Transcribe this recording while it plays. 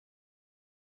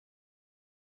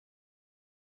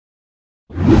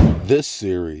This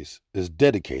series is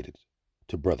dedicated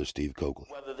to Brother Steve Coakley.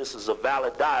 Whether this is a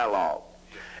valid dialogue.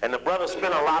 And the brother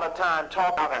spent a lot of time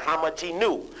talking about how much he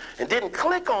knew. And didn't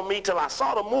click on me till I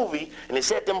saw the movie and he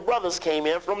said them brothers came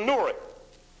in from Newark.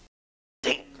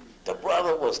 See, the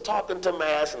brother was talking to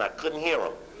Mass and I couldn't hear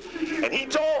him. And he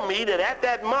told me that at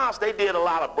that mosque they did a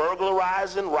lot of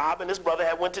burglarizing, robbing. This brother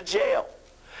had went to jail.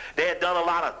 They had done a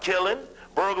lot of killing,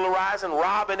 burglarizing,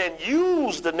 robbing, and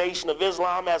used the Nation of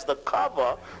Islam as the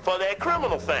cover for their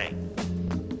criminal thing.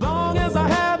 Long as I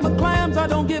have my clams, I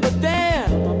don't give a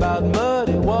damn about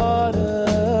muddy water.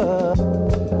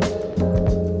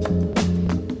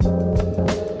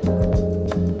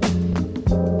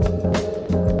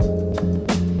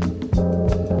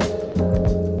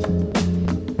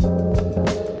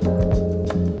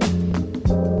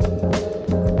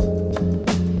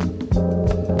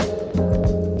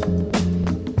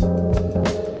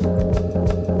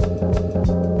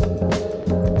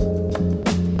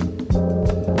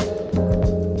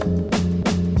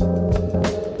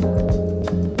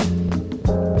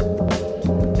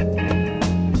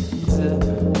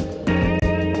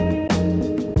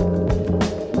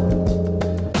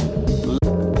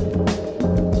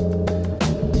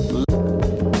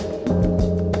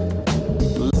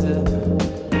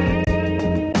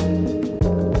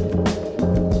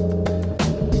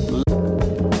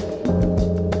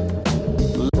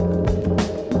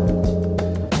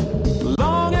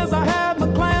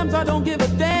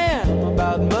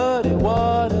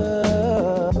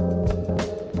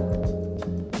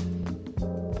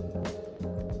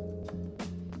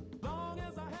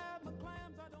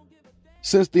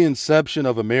 Since the inception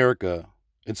of America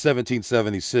in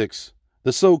 1776,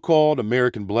 the so-called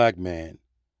American black man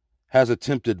has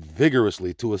attempted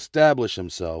vigorously to establish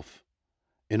himself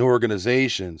in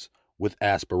organizations with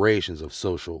aspirations of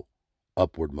social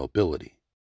upward mobility.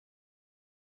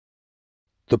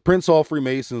 The Prince Hall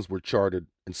Freemasons were chartered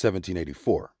in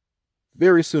 1784.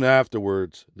 Very soon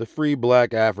afterwards, the Free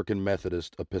Black African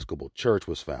Methodist Episcopal Church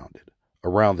was founded.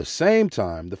 Around the same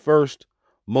time, the first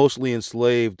mostly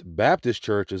enslaved Baptist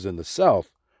churches in the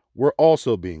South were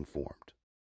also being formed.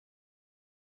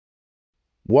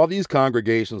 While these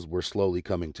congregations were slowly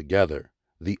coming together,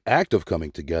 the act of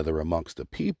coming together amongst the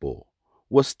people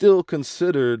was still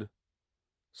considered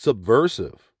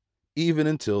subversive even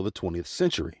until the 20th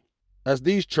century. As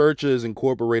these churches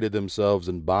incorporated themselves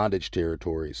in bondage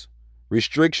territories,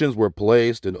 restrictions were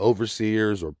placed and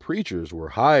overseers or preachers were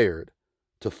hired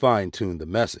to fine-tune the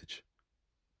message.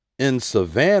 In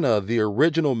Savannah, the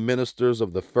original ministers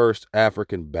of the First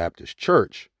African Baptist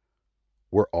Church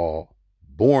were all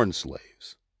born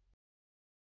slaves.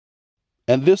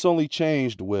 And this only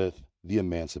changed with the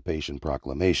Emancipation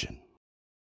Proclamation.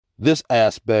 This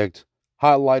aspect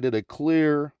highlighted a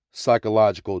clear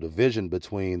psychological division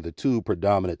between the two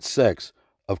predominant sects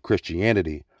of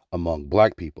Christianity among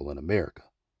black people in America.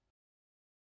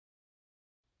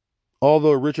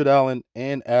 Although Richard Allen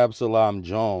and Absalom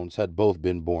Jones had both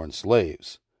been born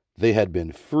slaves, they had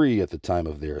been free at the time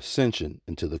of their ascension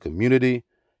into the community,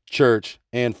 church,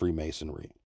 and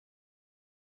Freemasonry.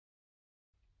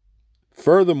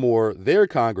 Furthermore, their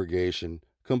congregation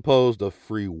composed of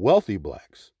free wealthy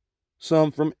blacks,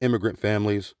 some from immigrant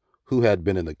families who had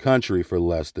been in the country for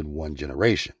less than one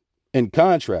generation, in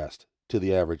contrast to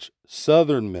the average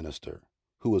Southern minister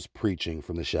who was preaching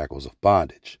from the shackles of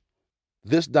bondage.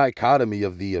 This dichotomy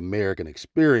of the American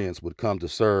experience would come to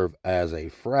serve as a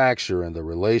fracture in the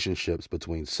relationships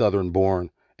between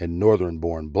Southern-born and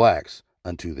Northern-born blacks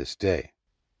unto this day.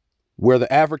 Where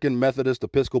the African Methodist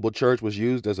Episcopal Church was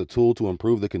used as a tool to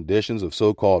improve the conditions of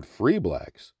so-called free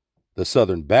blacks, the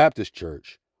Southern Baptist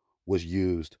Church was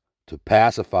used to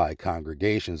pacify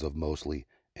congregations of mostly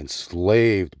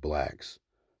enslaved blacks,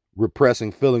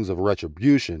 repressing feelings of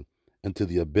retribution into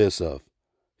the abyss of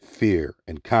fear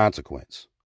and consequence.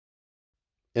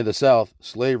 In the South,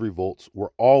 slave revolts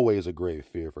were always a grave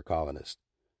fear for colonists.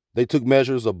 They took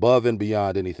measures above and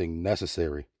beyond anything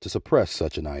necessary to suppress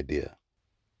such an idea.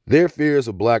 Their fears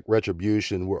of black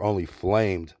retribution were only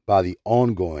flamed by the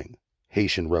ongoing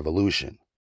Haitian Revolution.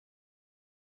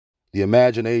 The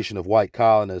imagination of white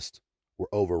colonists were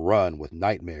overrun with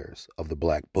nightmares of the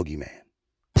black boogeyman.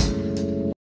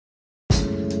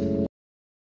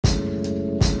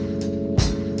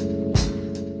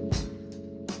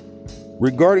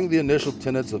 Regarding the initial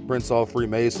tenets of Prince Hall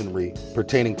Freemasonry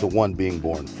pertaining to one being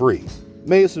born free,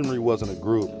 Masonry wasn't a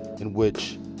group in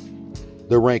which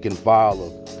the rank and file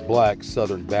of black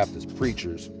Southern Baptist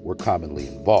preachers were commonly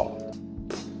involved,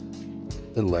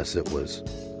 unless it was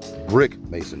brick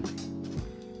masonry,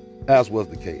 as was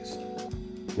the case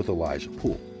with Elijah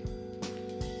Poole.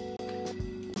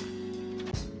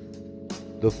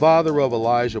 The father of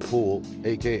Elijah Boule,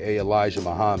 aka Elijah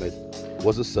Muhammad,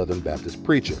 was a Southern Baptist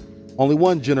preacher, only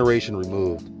one generation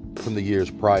removed from the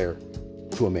years prior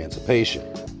to emancipation.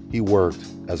 He worked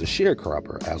as a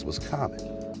sharecropper, as was common.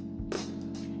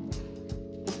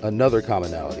 Another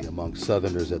commonality among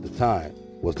Southerners at the time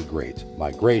was the Great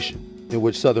Migration, in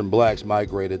which Southern blacks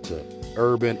migrated to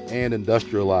urban and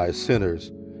industrialized centers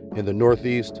in the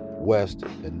Northeast, West,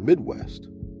 and Midwest.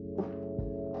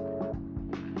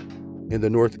 In the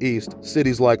Northeast,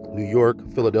 cities like New York,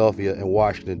 Philadelphia, and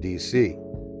Washington, D.C.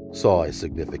 saw a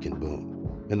significant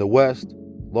boom. In the West,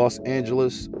 Los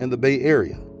Angeles and the Bay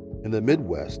Area. In the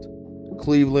Midwest,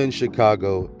 Cleveland,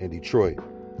 Chicago, and Detroit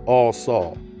all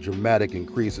saw dramatic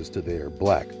increases to their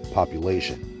black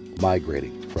population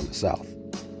migrating from the South.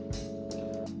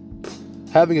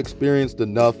 Having experienced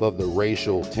enough of the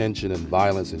racial tension and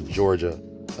violence in Georgia,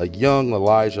 a young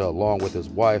Elijah, along with his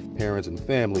wife, parents, and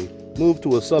family, moved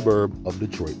to a suburb of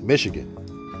Detroit, Michigan.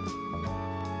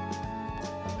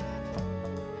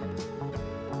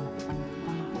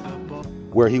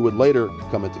 Where he would later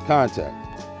come into contact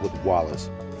with Wallace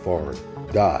Fard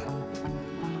Dodd.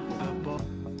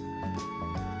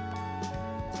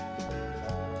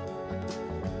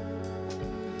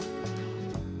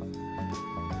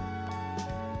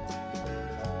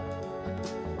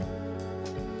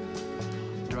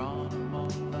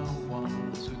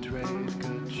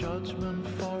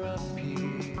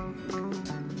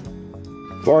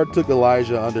 Fard took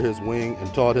Elijah under his wing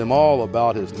and taught him all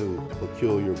about his new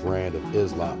peculiar brand of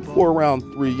Islam for around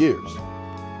 3 years.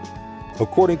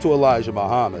 According to Elijah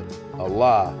Muhammad,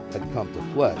 Allah had come to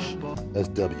flesh as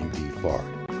W.D. Fard.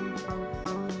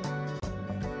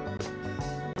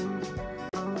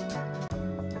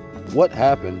 What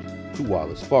happened to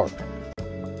Wallace Fard?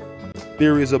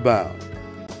 Theories abound.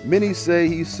 Many say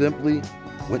he simply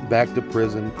went back to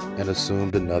prison and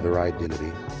assumed another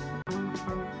identity,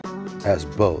 as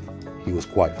both he was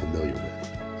quite familiar with.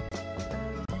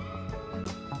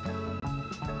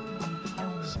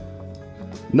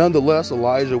 Nonetheless,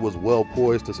 Elijah was well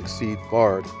poised to succeed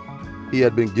Fard. He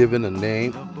had been given a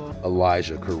name,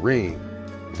 Elijah Kareem,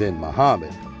 then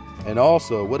Muhammad, and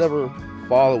also whatever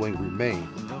following remained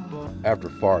after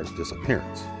Fard's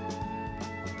disappearance.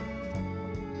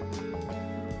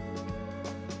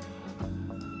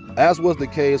 As was the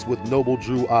case with Noble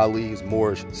Drew Ali's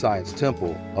Moorish Science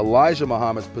Temple, Elijah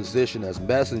Muhammad's position as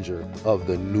messenger of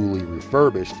the newly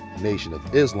refurbished Nation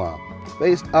of Islam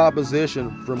faced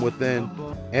opposition from within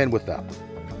and without.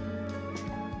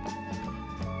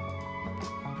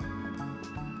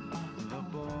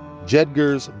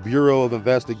 Jedgar's Bureau of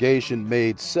Investigation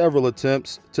made several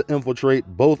attempts to infiltrate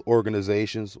both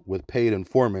organizations with paid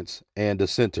informants and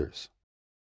dissenters.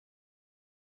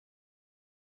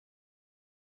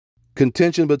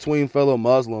 Contention between fellow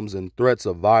Muslims and threats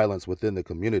of violence within the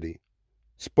community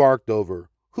sparked over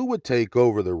who would take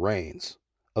over the reins,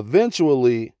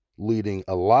 eventually leading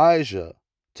Elijah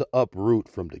to uproot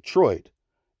from Detroit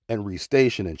and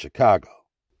restation in Chicago.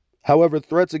 However,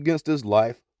 threats against his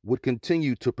life would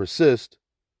continue to persist.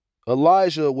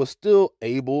 Elijah was still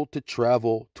able to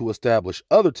travel to establish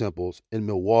other temples in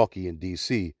Milwaukee and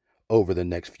D.C. over the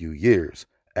next few years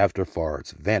after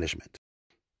Fard's vanishment.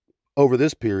 Over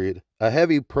this period, a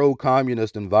heavy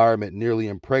pro-communist environment nearly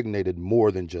impregnated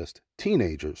more than just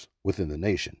teenagers within the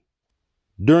nation.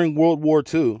 During World War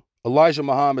II, Elijah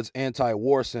Muhammad's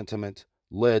anti-war sentiment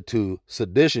led to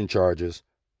sedition charges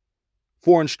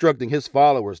for instructing his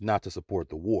followers not to support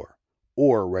the war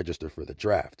or register for the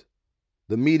draft.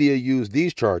 The media used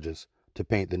these charges to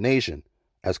paint the nation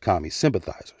as commie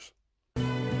sympathizers.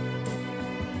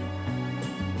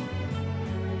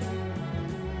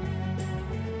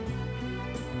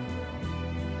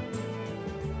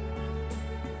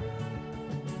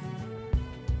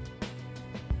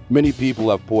 Many people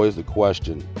have posed the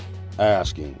question,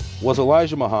 asking, was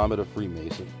Elijah Muhammad a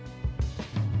Freemason?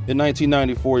 In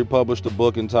 1994, he published a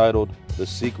book entitled The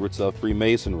Secrets of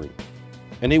Freemasonry,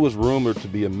 and he was rumored to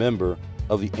be a member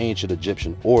of the ancient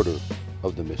Egyptian order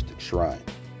of the Mystic Shrine,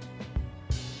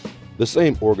 the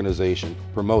same organization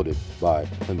promoted by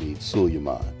Hamid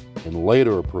Suleiman and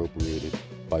later appropriated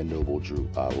by Noble Drew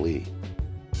Ali.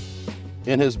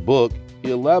 In his book,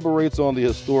 he elaborates on the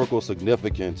historical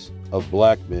significance of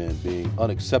black men being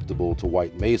unacceptable to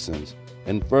white Masons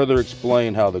and further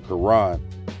explain how the Quran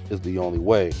is the only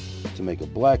way to make a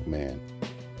black man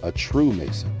a true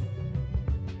Mason.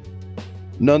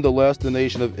 Nonetheless, the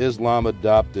Nation of Islam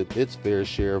adopted its fair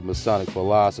share of Masonic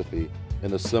philosophy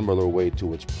in a similar way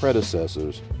to its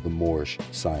predecessors, the Moorish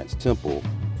Science Temple,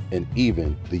 and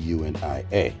even the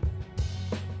UNIA.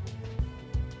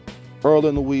 Earl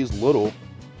and Louise Little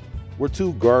were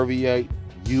two Garveyite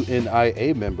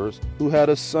UNIA members who had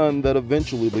a son that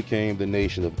eventually became the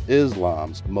Nation of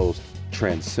Islam's most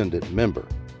transcendent member.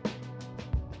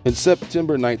 In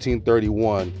September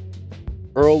 1931,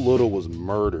 Earl Little was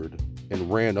murdered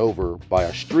and ran over by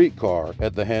a streetcar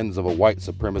at the hands of a white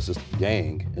supremacist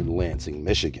gang in Lansing,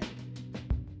 Michigan.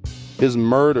 His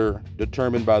murder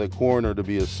determined by the coroner to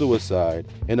be a suicide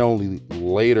and only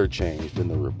later changed in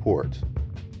the report.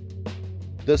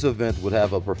 This event would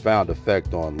have a profound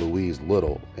effect on Louise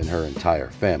Little and her entire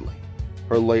family.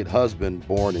 Her late husband,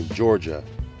 born in Georgia,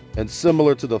 and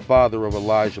similar to the father of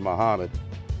Elijah Muhammad,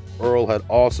 Earl had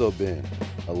also been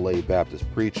a lay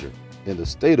Baptist preacher in the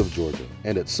state of Georgia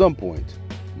and at some point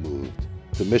moved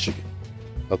to Michigan.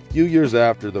 A few years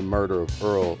after the murder of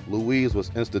Earl, Louise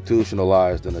was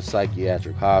institutionalized in a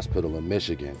psychiatric hospital in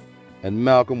Michigan, and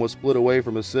Malcolm was split away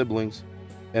from his siblings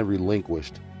and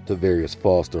relinquished to various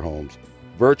foster homes,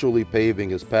 virtually paving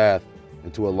his path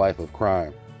into a life of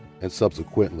crime and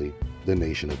subsequently the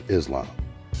Nation of Islam.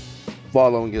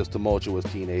 Following his tumultuous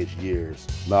teenage years,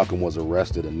 Malcolm was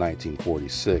arrested in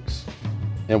 1946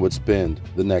 and would spend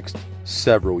the next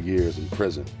several years in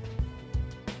prison.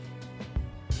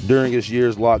 During his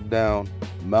years locked down,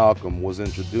 Malcolm was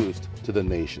introduced to the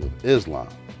Nation of Islam,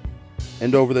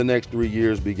 and over the next 3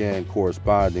 years began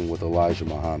corresponding with Elijah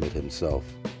Muhammad himself.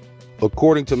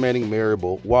 According to Manning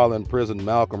Marable, while in prison,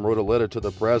 Malcolm wrote a letter to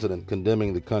the president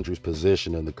condemning the country's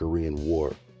position in the Korean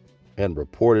War, and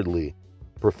reportedly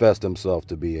professed himself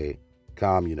to be a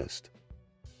communist.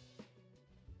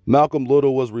 Malcolm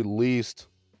Little was released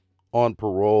on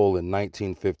parole in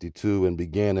 1952 and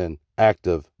began an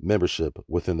active membership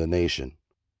within the nation.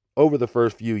 Over the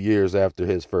first few years after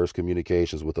his first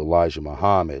communications with Elijah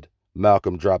Muhammad,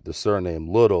 Malcolm dropped the surname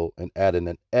Little and added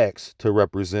an X to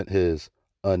represent his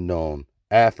unknown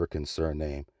African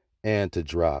surname and to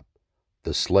drop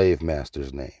the slave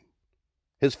master's name.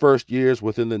 His first years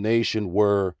within the nation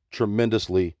were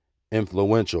tremendously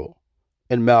influential,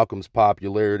 and Malcolm's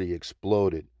popularity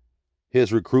exploded.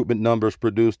 His recruitment numbers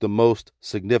produced the most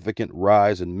significant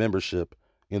rise in membership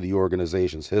in the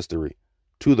organization's history,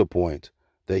 to the point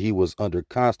that he was under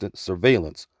constant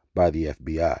surveillance by the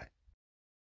FBI.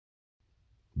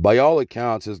 By all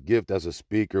accounts, his gift as a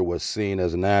speaker was seen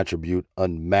as an attribute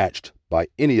unmatched by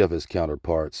any of his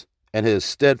counterparts, and his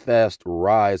steadfast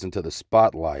rise into the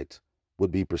spotlight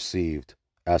would be perceived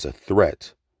as a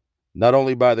threat, not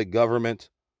only by the government,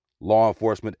 law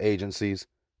enforcement agencies,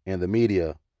 and the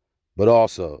media, but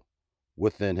also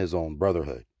within his own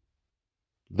brotherhood.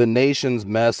 The nation's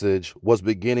message was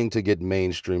beginning to get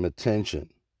mainstream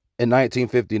attention. In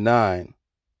 1959,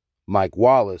 Mike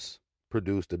Wallace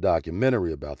produced a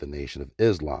documentary about the Nation of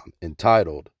Islam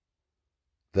entitled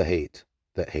The Hate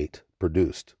That Hate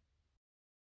Produced.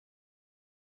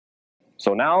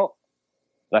 So now,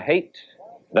 the hate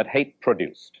that hate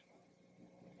produced.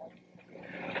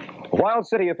 While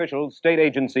city officials, state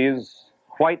agencies,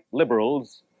 white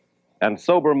liberals, and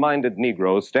sober-minded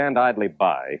Negroes stand idly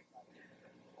by,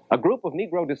 a group of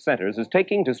Negro dissenters is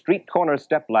taking to street corner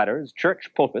step ladders, church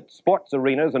pulpits, sports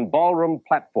arenas, and ballroom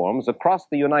platforms across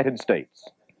the United States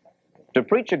to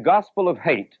preach a gospel of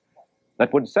hate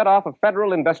that would set off a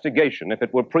federal investigation if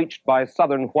it were preached by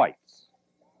Southern whites.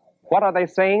 What are they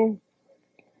saying?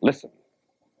 Listen.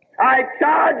 I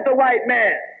charge the white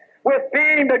man with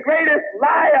being the greatest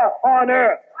liar on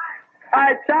earth.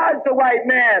 I charge the white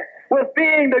man with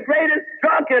being the greatest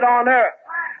drunkard on earth.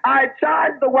 I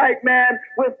charge the white man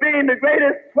with being the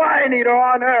greatest swine eater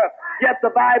on earth, yet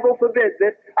the Bible forbids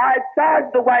it. I charge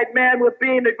the white man with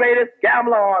being the greatest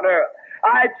gambler on earth.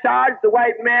 I charge the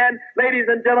white man, ladies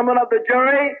and gentlemen of the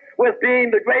jury, with being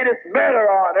the greatest murderer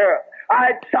on earth.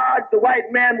 I charge the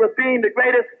white man with being the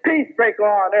greatest peace breaker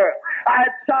on earth. I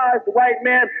charge the white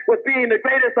man with being the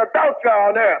greatest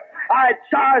adulterer on earth. I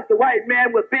charge the white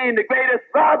man with being the greatest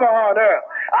robber on earth.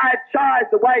 I charge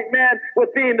the white man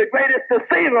with being the greatest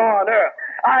deceiver on earth.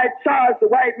 I charge the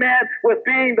white man with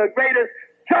being the greatest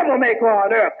troublemaker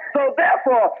on earth. So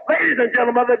therefore, ladies and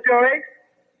gentlemen of the jury,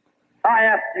 I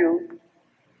ask you,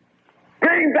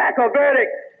 bring back a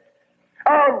verdict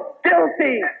of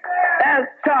guilty as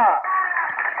charged.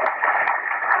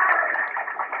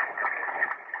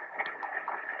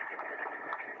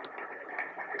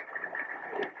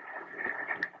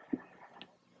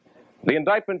 The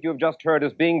indictment you've just heard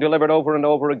is being delivered over and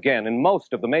over again in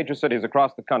most of the major cities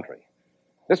across the country.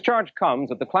 This charge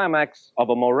comes at the climax of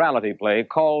a morality play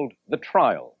called The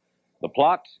Trial. The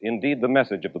plot, indeed the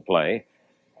message of the play,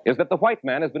 is that the white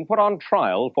man has been put on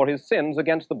trial for his sins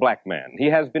against the black man. He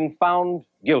has been found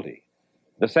guilty.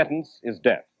 The sentence is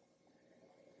death.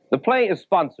 The play is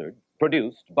sponsored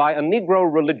produced by a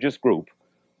Negro religious group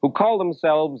who call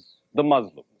themselves the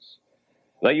Muslims.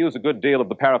 They use a good deal of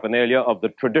the paraphernalia of the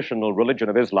traditional religion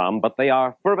of Islam, but they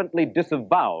are fervently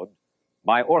disavowed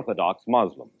by Orthodox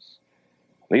Muslims.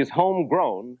 These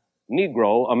homegrown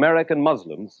Negro American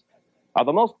Muslims are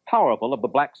the most powerful of the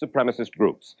black supremacist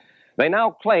groups. They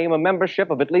now claim a membership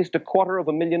of at least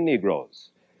 250,000 Negroes.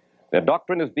 Their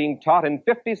doctrine is being taught in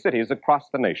 50 cities across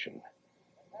the nation.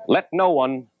 Let no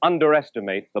one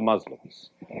underestimate the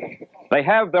Muslims. They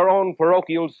have their own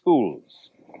parochial schools,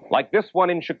 like this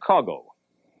one in Chicago,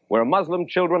 where Muslim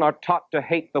children are taught to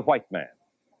hate the white man.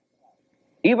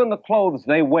 Even the clothes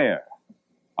they wear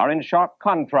are in sharp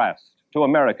contrast to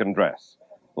American dress,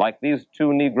 like these two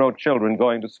Negro children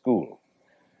going to school.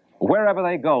 Wherever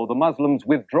they go, the Muslims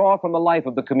withdraw from the life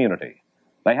of the community.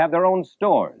 They have their own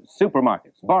stores,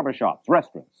 supermarkets, barbershops,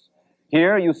 restaurants.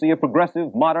 Here you see a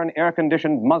progressive, modern,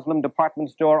 air-conditioned Muslim department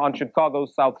store on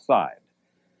Chicago's South Side.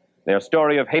 Their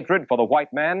story of hatred for the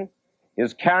white man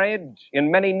is carried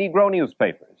in many Negro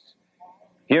newspapers.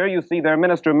 Here you see their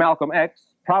minister, Malcolm X,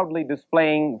 proudly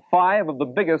displaying 5 of the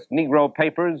biggest Negro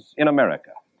papers in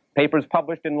America. Papers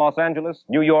published in Los Angeles,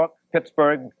 New York,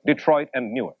 Pittsburgh, Detroit,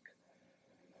 and Newark.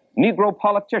 Negro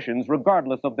politicians,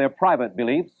 regardless of their private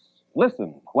beliefs,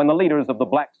 listen when the leaders of the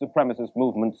black supremacist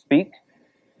movement speak.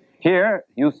 Here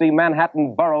you see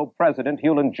Manhattan Borough President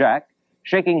Hewlin Jack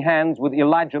shaking hands with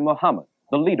Elijah Muhammad,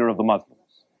 the leader of the Muslims.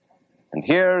 And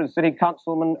here is City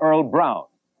Councilman Earl Brown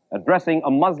addressing a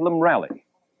Muslim rally.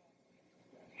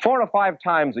 4 or 5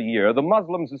 times a year, the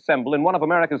Muslims assemble in one of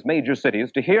America's major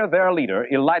cities to hear their leader,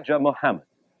 Elijah Muhammad.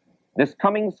 This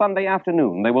coming Sunday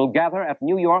afternoon, they will gather at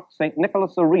New York's St.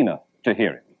 Nicholas Arena to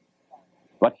hear him.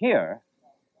 But here,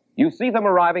 you see them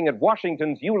arriving at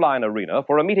Washington's Uline Arena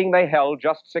for a meeting they held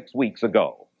just 6 weeks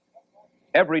ago.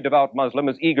 Every devout Muslim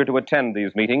is eager to attend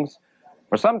these meetings.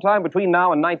 For some time between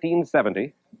now and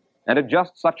 1970, and at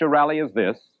just such a rally as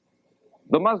this,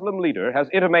 the Muslim leader has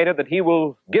intimated that he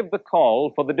will give the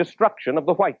call for the destruction of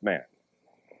the white man.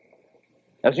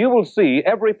 As you will see,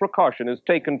 every precaution is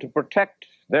taken to protect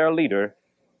their leader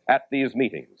at these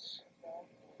meetings.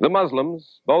 The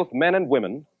Muslims, both men and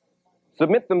women,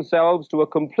 submit themselves to a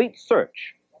complete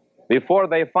search before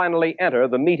they finally enter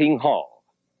the meeting hall.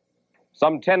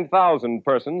 Some 10,000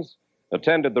 persons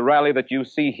attended the rally that you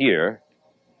see here.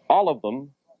 All of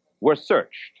them were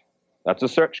searched. That's a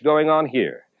search going on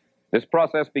here. This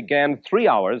process began 3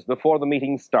 hours before the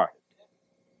meeting started.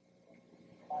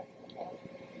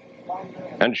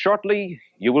 And shortly,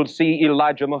 you will see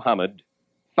Elijah Muhammad,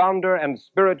 founder and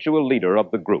spiritual leader of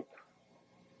the group.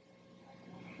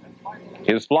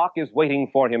 His flock is waiting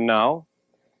for him now.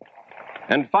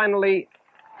 And finally,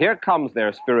 here comes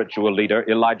their spiritual leader,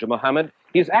 Elijah Muhammad.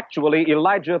 He's actually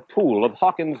Elijah Poole of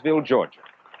Hawkinsville, Georgia.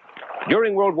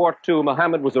 During World War II,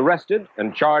 Muhammad was arrested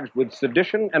and charged with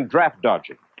sedition and draft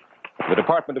dodging. The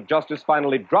Department of Justice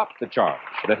finally dropped the charge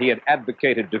that he had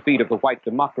advocated defeat of the white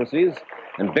democracies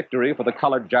and victory for the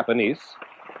colored Japanese.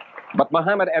 But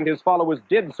Muhammad and his followers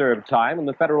did serve time in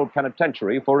the federal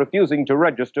penitentiary for refusing to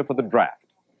register for the draft.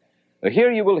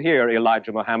 Here you will hear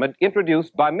Elijah Muhammad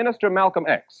introduced by Minister Malcolm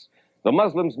X, the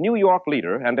Muslims' New York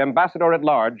leader and ambassador at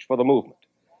large for the movement.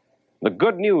 The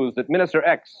good news that Minister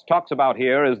X talks about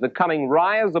here is the coming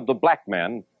rise of the black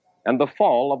man and the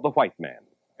fall of the white man.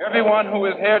 Everyone who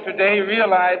is here today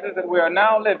realizes that we are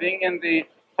now living in the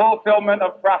fulfillment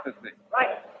of prophecy.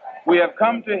 Right. We have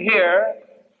come to hear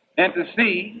and to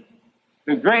see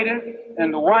the greatest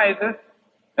and the wisest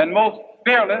and most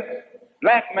fearless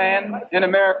black man in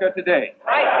America today.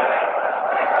 Right.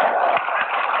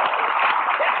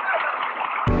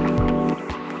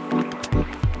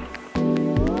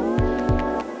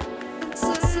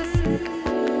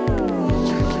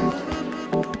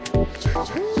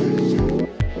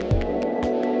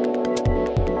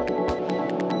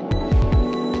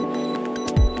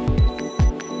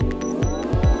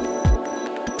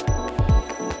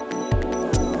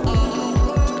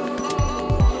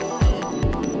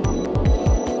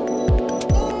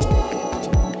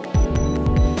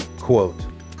 Quote,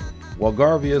 while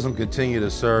Garveyism continued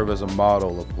to serve as a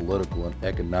model of political and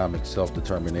economic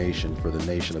self-determination for the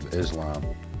Nation of Islam,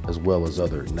 as well as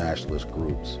other nationalist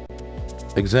groups,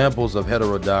 examples of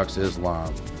heterodox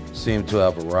Islam seem to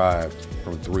have arrived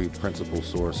from 3 principal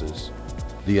sources: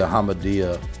 the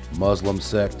Ahmadiyya Muslim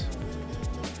sect,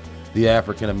 the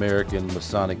African-American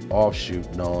Masonic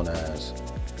offshoot known as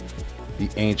the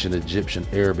ancient Egyptian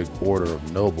Arabic order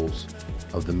of nobles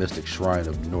of the mystic shrine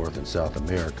of North and South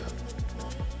America,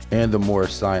 and the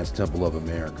Moorish Science Temple of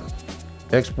America,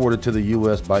 exported to the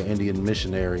U.S. by Indian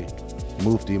missionary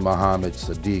Mufti Muhammad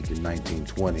Sadiq in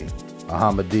 1920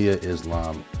 Ahmadiyya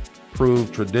Islam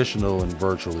proved traditional in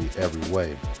virtually every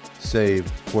way, save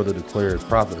for the declared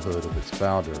prophethood of its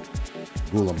founder,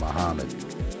 Boulè Muhammad.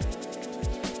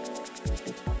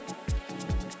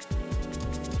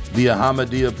 The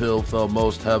Ahmadiyya pill fell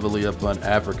most heavily upon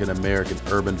African-American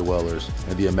urban dwellers,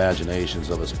 and the imaginations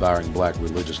of aspiring black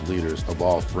religious leaders of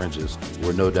all fringes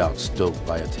were no doubt stoked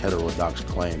by its heterodox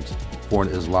claims for an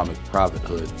Islamic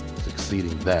prophethood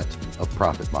succeeding that of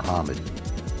Prophet Muhammad.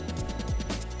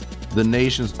 The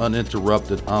nation's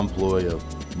uninterrupted employ of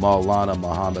Maulana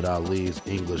Muhammad Ali's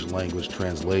English language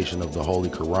translation of the Holy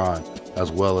Quran,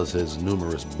 as well as his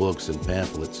numerous books and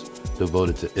pamphlets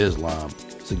devoted to Islam,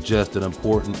 suggested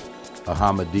important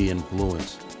Ahmadi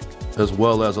influence, as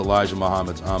well as Elijah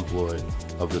Muhammad's employ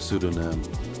of the pseudonym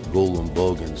Boule in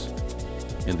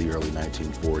the early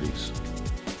 1940s.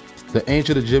 The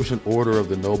ancient Egyptian order of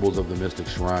the Nobles of the Mystic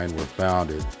Shrine were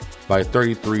founded by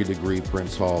 33-degree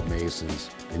Prince Hall Masons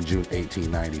in June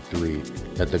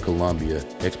 1893 at the Columbia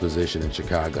Exposition in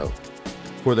Chicago.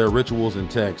 For their rituals and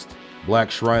text,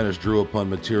 black Shriners drew upon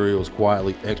materials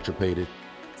quietly extirpated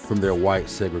from their white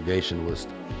segregationist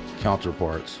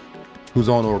counterparts, whose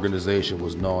own organization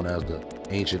was known as the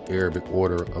Ancient Arabic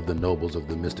Order of the Nobles of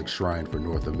the Mystic Shrine for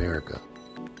North America.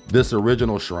 This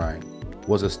original shrine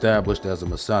was established as a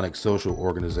Masonic social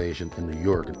organization in New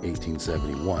York in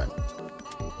 1871,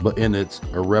 but in its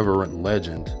irreverent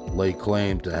legend lay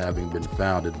claim to having been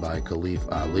founded by Caliph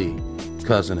Ali,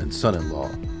 cousin and son-in-law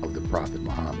of the Prophet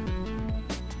Muhammad.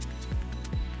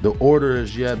 The order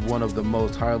is yet one of the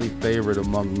most highly favored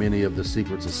among many of the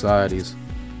secret societies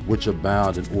which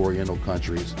abound in Oriental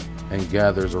countries, and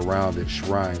gathers around its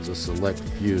shrines a select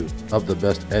few of the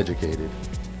best educated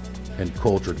and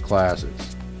cultured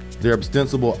classes. Their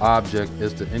ostensible object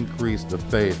is to increase the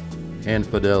faith and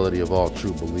fidelity of all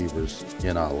true believers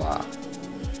in Allah,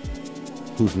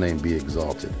 whose name be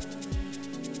exalted.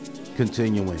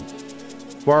 Continuing,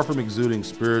 far from exuding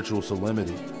spiritual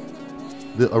solemnity,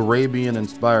 the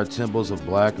Arabian-inspired temples of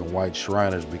black and white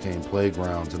Shriners became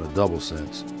playgrounds in a double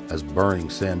sense, as burning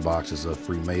sandboxes of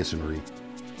Freemasonry,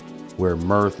 where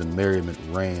mirth and merriment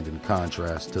reigned in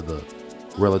contrast to the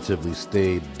relatively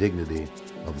staid dignity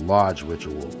of lodge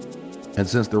ritual. And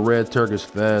since the red Turkish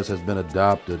fez has been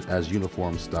adopted as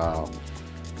uniform style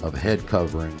of head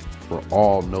covering for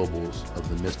all nobles of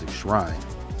the mystic shrine,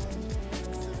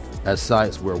 as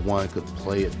sites where one could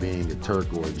play at being a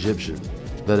Turk or Egyptian,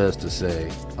 that is to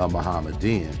say, a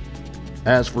Mohammedan.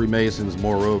 As Freemasons,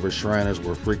 moreover, Shriners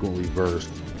were frequently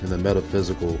versed in the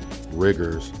metaphysical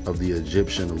rigors of the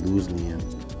Egyptian, Eleusinian,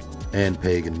 and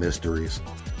pagan mysteries,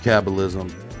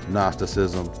 Kabbalism,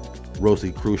 Gnosticism,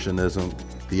 Rosicrucianism,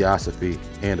 Theosophy,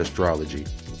 and astrology.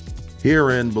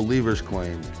 Herein, believers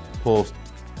claimed pulsed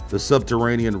the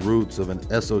subterranean roots of an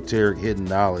esoteric hidden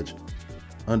knowledge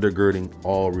undergirding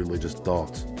all religious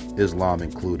thoughts, Islam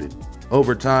included.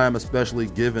 Over time, especially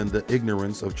given the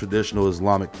ignorance of traditional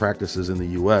Islamic practices in the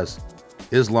U.S.,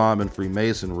 Islam and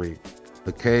Freemasonry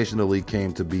occasionally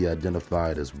came to be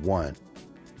identified as one.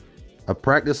 A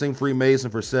practicing Freemason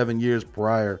for 7 years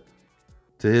prior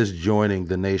to his joining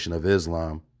the Nation of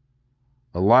Islam,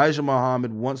 Elijah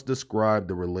Muhammad once described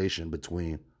the relation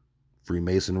between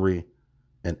Freemasonry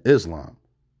and Islam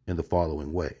in the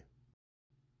following way.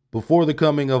 Before the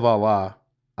coming of Allah,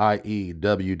 i.e.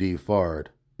 W.D. Fard,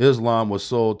 Islam was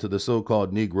sold to the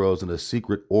so-called Negroes in a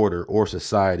secret order or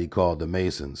society called the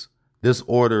Masons. This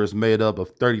order is made up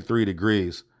of 33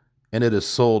 degrees, and it is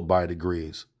sold by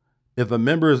degrees. If a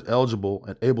member is eligible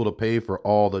and able to pay for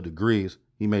all the degrees,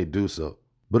 he may do so.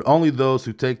 But only those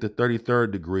who take the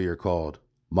 33rd degree are called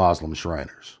Muslim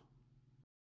Shriners.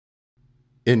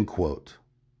 End quote.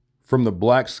 From The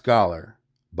Black Scholar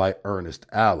by Ernest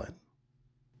Allen,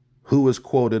 who is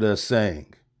quoted as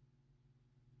saying,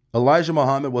 Elijah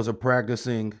Muhammad was a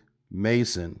practicing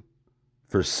Mason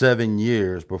for 7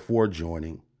 years before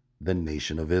joining the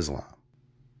Nation of Islam.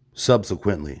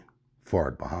 Subsequently,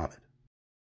 Fard Muhammad.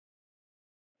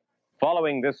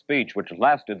 Following this speech, which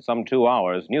lasted some 2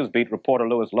 hours, Newsbeat reporter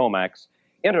Louis Lomax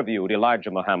interviewed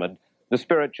Elijah Muhammad, the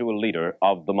spiritual leader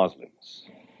of the Muslims.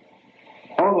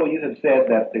 Although you have said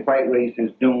that the white race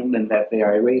is doomed and that they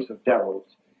are a race of devils,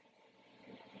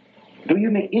 do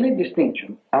you make any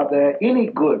distinction? Are there any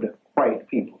good white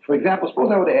people? For example,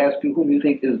 suppose I were to ask you whom you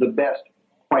think is the best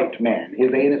white man.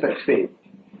 Is there any such thing?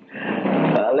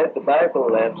 I let the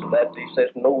Bible answer that. He says,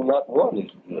 no, not one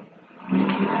is good.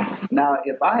 Now,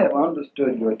 if I have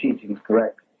understood your teachings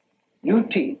correctly, you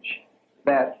teach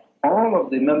that all of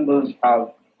the members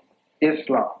of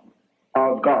Islam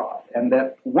are God, and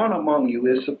that one among you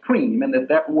is supreme, and that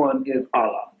that one is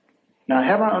Allah. Now,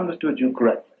 have I understood you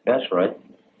correctly? That's right.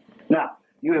 Now,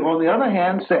 you have on the other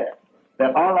hand said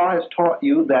that Allah has taught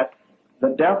you that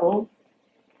the devil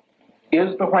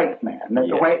is the white man, that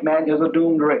the white man is a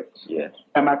doomed race. Yes.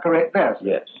 Am I correct there, sir?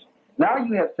 Yes. Now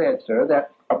you have said, sir,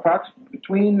 that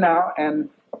between now and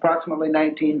approximately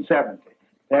 1970,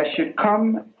 there should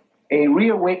come a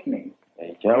reawakening,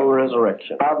 a general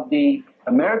resurrection of the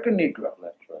American Negro.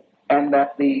 That's right. And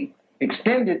that the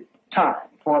extended time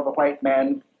for the white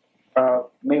man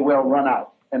may well run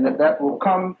out, and that will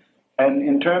come and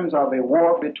in terms of a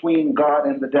war between God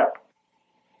and the devil.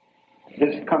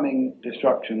 This coming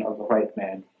destruction of the white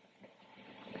man,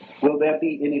 will there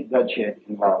be any bloodshed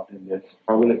involved in this,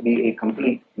 or will it be a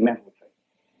complete mental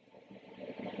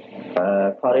thing?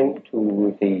 According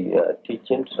to the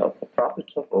teachings of the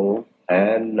prophets of old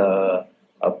and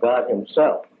of God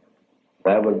himself,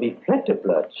 there will be plenty of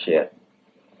bloodshed.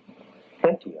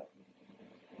 Plenty of it.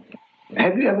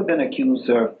 Have you ever been accused,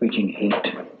 sir, of preaching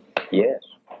hate? Yes.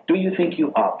 Do you think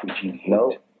you are preaching hate?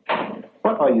 No.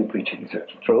 What are you preaching, sir?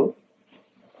 Truth.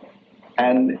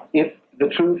 And if the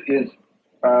truth is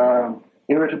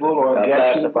irritable or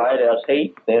objectionable, classified as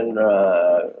hate, then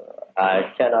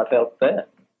I cannot help that.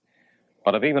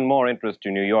 But of even more interest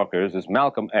to New Yorkers is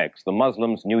Malcolm X, the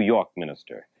Muslims' New York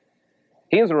minister.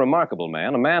 He is a remarkable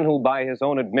man, a man who, by his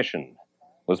own admission,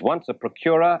 was once a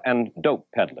procurer and dope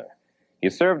peddler. He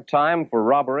served time for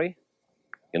robbery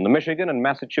in the Michigan and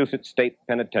Massachusetts state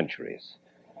penitentiaries.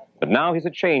 But now he's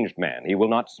a changed man. He will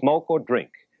not smoke or drink.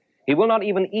 He will not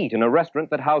even eat in a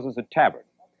restaurant that houses a tavern.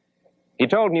 He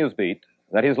told Newsbeat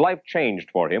that his life changed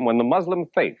for him when the Muslim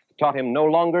faith taught him no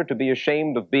longer to be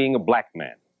ashamed of being a black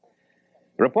man.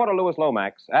 Reporter Louis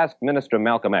Lomax asked Minister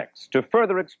Malcolm X to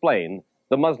further explain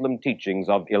the Muslim teachings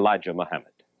of Elijah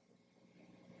Muhammad.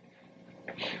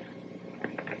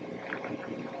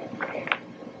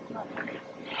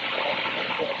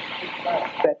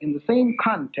 that in the same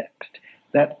context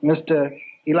that Mr.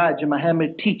 Elijah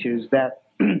Muhammad teaches that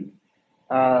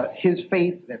his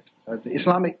faith, that the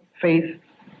Islamic faith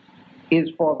is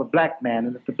for the black man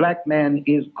and that the black man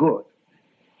is good.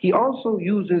 He also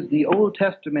uses the Old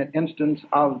Testament instance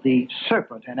of the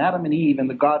serpent and Adam and Eve in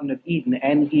the Garden of Eden,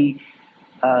 and he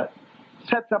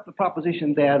sets up the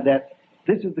proposition there that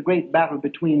this is the great battle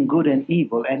between good and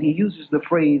evil, and he uses the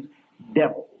phrase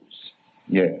devils.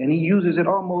 Yeah. And he uses it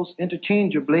almost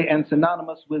interchangeably and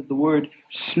synonymous with the word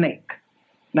snake.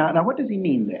 Now, what does he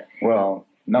mean there? Well,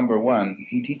 number one,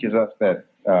 he teaches us that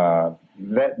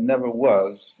that never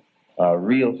was a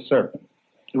real serpent.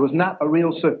 It was not a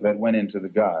real serpent that went into the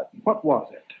garden. What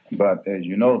was it? But as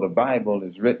you know, the Bible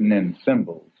is written in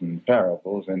symbols and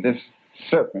parables, and this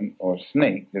serpent or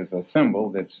snake is a symbol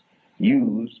that's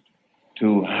used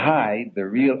to hide the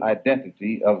real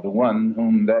identity of the one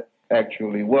whom that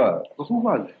actually was. Well, who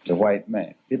was it? The white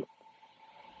man.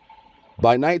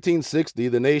 By 1960,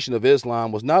 the Nation of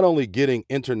Islam was not only getting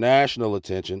international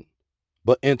attention,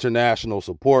 but international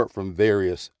support from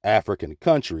various African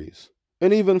countries,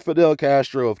 and even Fidel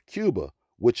Castro of Cuba,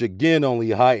 which again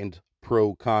only heightened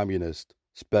pro-communist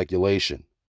speculation.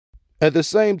 At the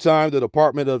same time, the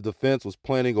Department of Defense was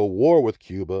planning a war with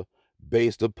Cuba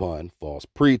based upon false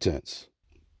pretense.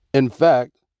 In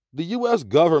fact, the U.S.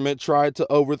 government tried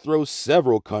to overthrow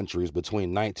several countries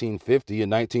between 1950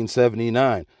 and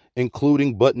 1979,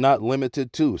 including but not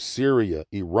limited to Syria,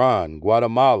 Iran,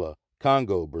 Guatemala,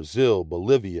 Congo, Brazil,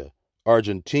 Bolivia,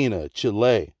 Argentina,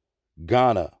 Chile,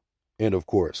 Ghana, and of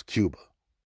course, Cuba.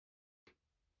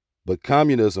 But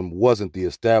communism wasn't the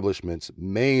establishment's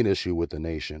main issue with the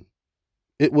nation.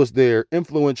 It was their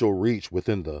influential reach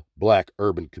within the black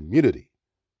urban community,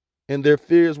 and their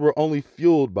fears were only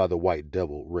fueled by the white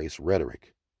devil race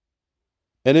rhetoric.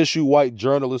 An issue white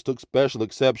journalists took special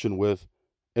exception with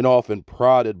and often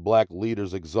prodded black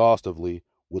leaders exhaustively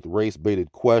with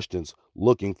race-baited questions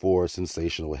looking for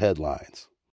sensational headlines.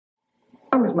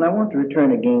 Congressman, I want to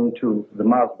return again to the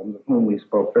Muslims of whom we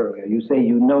spoke earlier. You say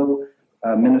you know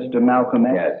Minister Malcolm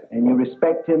X, yes, and you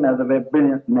respect him as a very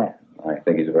brilliant man. I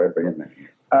think he's a very brilliant man.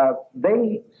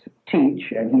 They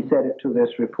teach, and he said it to this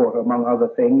reporter, among other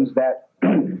things, that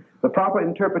the proper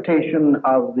interpretation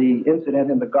of the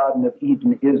incident in the Garden of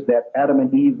Eden is that Adam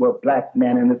and Eve were black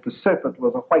men and that the serpent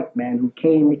was a white man who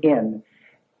came in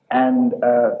and,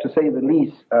 to say the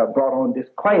least, brought on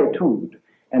disquietude,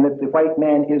 and that the white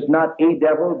man is not a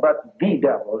devil, but the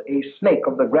devil, a snake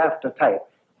of the grafter type,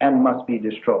 and must be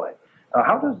destroyed.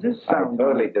 How does this sound? I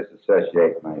totally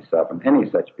disassociate myself from any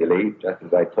such belief, just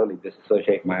as I totally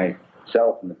disassociate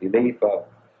myself from the belief of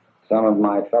some of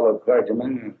my fellow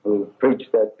clergymen who preach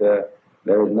that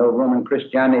there is no room in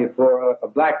Christianity for a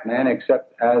black man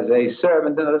except as a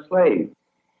servant and a slave.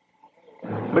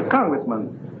 But,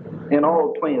 Congressman, in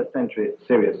all 20th century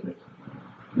seriousness,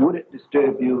 would it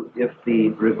disturb you if the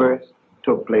reverse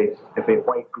took place, if a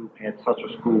white group had such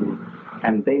a school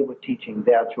and they were teaching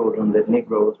their children that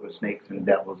Negroes were snakes and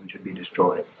devils and should be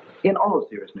destroyed? In all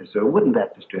seriousness, sir, wouldn't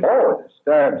that disturb you? Oh, it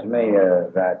disturbs me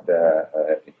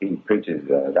that he preaches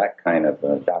that kind of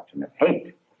doctrine of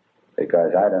hate,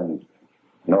 because I don't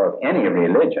know of any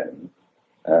religion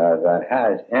that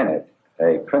has in it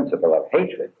a principle of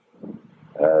hatred.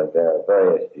 There are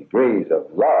various degrees of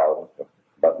love,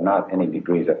 but not any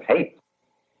degrees of hate.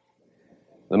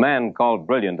 The man called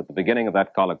brilliant at the beginning of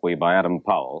that colloquy by Adam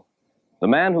Powell, the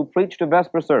man who preached a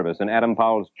vesper service in Adam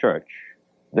Powell's church,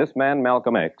 this man,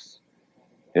 Malcolm X,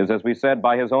 is, as we said,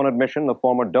 by his own admission, a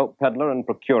former dope peddler and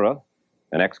procurer,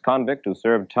 an ex-convict who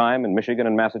served time in Michigan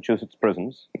and Massachusetts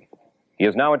prisons. He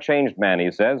is now a changed man,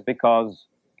 he says, because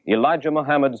Elijah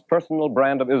Muhammad's personal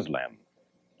brand of Islam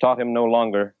taught him no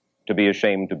longer to be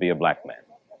ashamed to be a black man.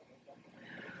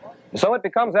 So it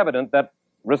becomes evident that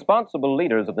responsible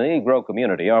leaders of the Negro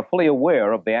community are fully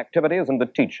aware of the activities and the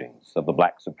teachings of the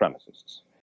black supremacists.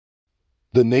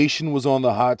 The nation was on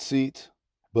the hot seat,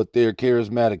 but their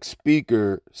charismatic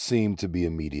speaker seemed to be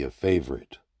a media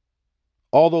favorite.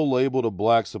 Although labeled a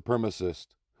black supremacist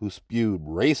who spewed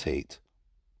race hate,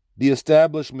 the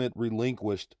establishment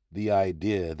relinquished the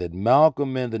idea that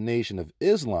Malcolm and the Nation of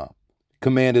Islam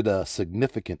commanded a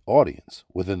significant audience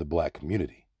within the black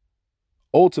community,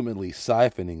 ultimately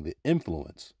siphoning the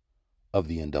influence of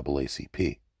the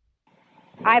NAACP.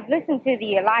 I've listened to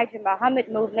the Elijah Muhammad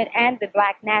movement and the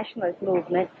Black Nationalist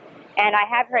movement, and I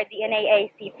have heard the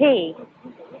NAACP,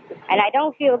 and I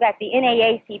don't feel that the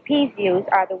NAACP's views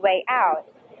are the way out.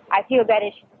 I feel that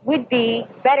it would be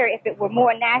better if it were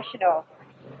more national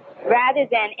rather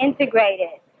than integrated.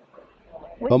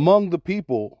 Among the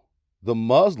people, the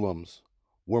Muslims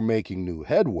were making new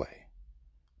headway.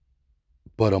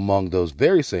 But among those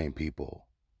very same people,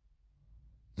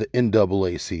 the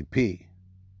NAACP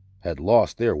had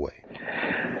lost their way.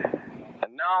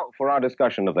 And now for our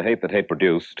discussion of the hate that hate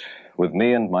produced, with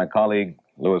me and my colleague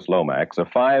Louis Lomax are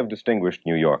 5 distinguished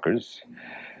New Yorkers.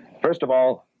 First of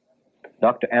all,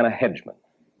 Dr. Anna Hedgeman.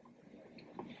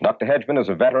 Dr. Hedgeman is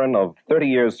a veteran of 30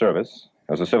 years' service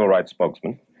as a civil rights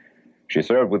spokesman. She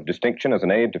served with distinction as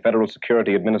an aide to Federal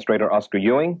Security Administrator Oscar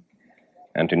Ewing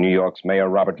and to New York's Mayor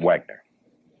Robert Wagner.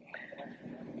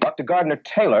 Dr. Gardner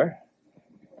Taylor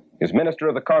is minister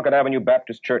of the Concord Avenue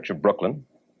Baptist Church of Brooklyn,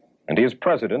 and he is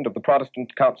president of the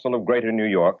Protestant Council of Greater New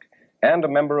York and a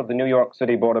member of the New York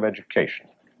City Board of Education.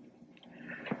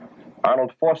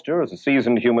 Arnold Forster is a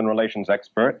seasoned human relations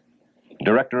expert,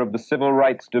 director of the Civil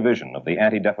Rights Division of the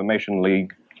Anti-Defamation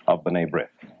League of B'nai B'rith.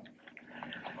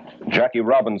 Jackie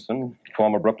Robinson,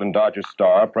 former Brooklyn Dodgers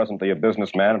star, presently a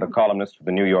businessman and a columnist for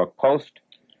the New York Post,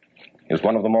 is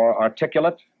one of the more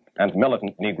articulate and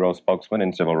militant Negro spokesmen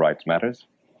in civil rights matters.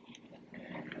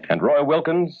 And Roy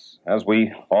Wilkins, as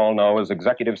we all know, is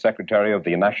Executive Secretary of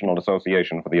the National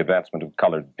Association for the Advancement of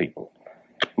Colored People.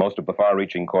 Most of the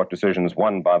far-reaching court decisions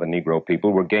won by the Negro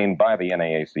people were gained by the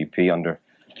NAACP under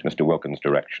Mr. Wilkins'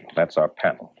 direction. That's our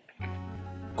panel.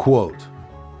 Quote,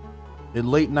 in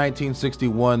late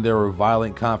 1961, there were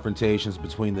violent confrontations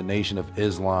between the Nation of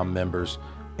Islam members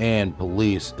and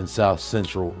police in South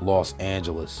Central Los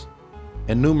Angeles,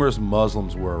 and numerous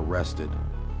Muslims were arrested.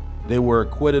 They were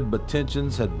acquitted, but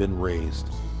tensions had been raised.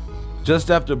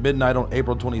 Just after midnight on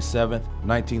April 27,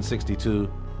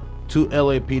 1962, 2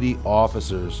 LAPD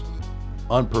officers,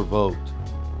 unprovoked,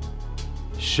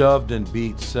 shoved and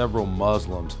beat several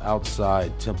Muslims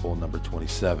outside Temple number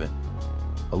 27.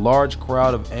 A large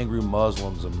crowd of angry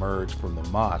Muslims emerged from the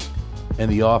mosque, and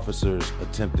the officers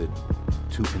attempted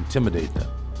to intimidate them.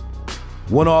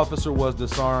 One officer was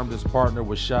disarmed. His partner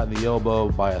was shot in the elbow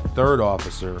by a third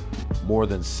officer. More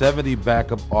than 70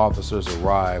 backup officers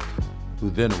arrived, who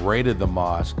then raided the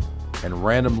mosque and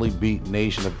randomly beat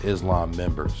Nation of Islam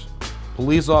members.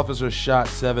 Police officers shot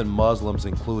 7 Muslims,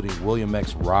 including William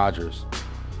X. Rogers,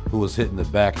 who was hit in the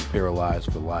back and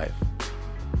paralyzed for life,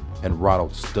 and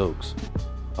Ronald Stokes,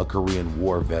 a Korean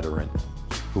War veteran,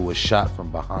 who was shot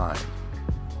from behind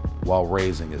while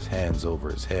raising his hands over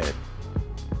his head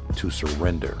to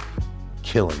surrender,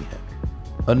 killing him.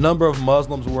 A number of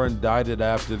Muslims were indicted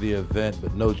after the event,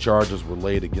 but no charges were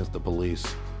laid against the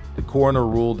police. The coroner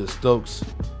ruled that Stokes'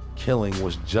 killing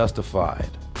was justified.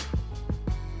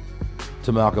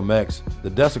 To Malcolm X, the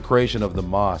desecration of the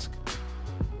mosque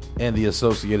and the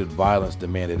associated violence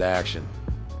demanded action,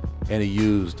 and he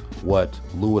used what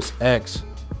Boulè X,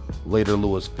 later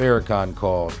Louis Farrakhan,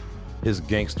 called his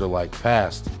gangster-like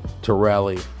past to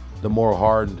rally the more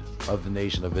hardened of the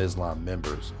Nation of Islam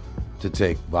members to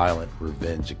take violent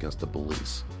revenge against the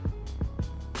police.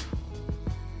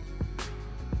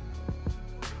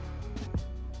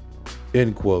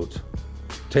 End quote.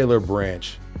 Taylor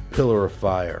Branch, Pillar of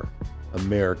Fire,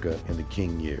 America in the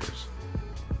King Years,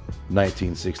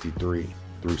 1963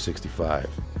 through 65.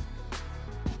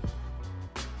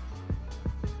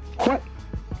 What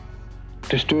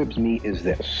disturbs me is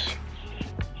this.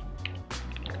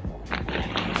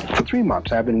 For 3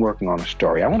 months, I've been working on a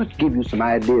story. I wanted to give you some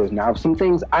ideas now of some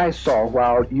things I saw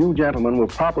while you gentlemen were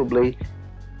probably,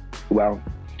 well,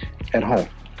 at home.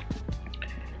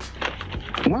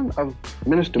 One of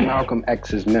Minister Malcolm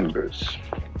X's members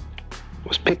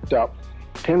was picked up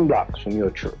 10 blocks from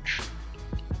your church.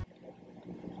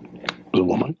 It was a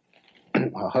woman.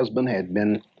 Her husband had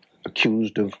been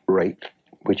accused of rape,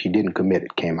 which he didn't commit,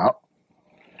 it came out.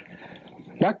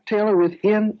 Dr. Taylor,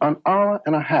 within an hour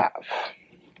and a half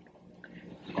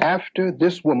after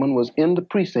this woman was in the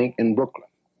precinct in Brooklyn,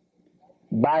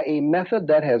 by a method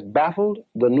that has baffled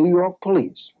the New York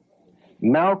police,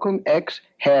 Malcolm X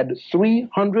had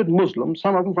 300 Muslims,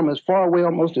 some of them from as far away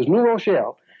almost as New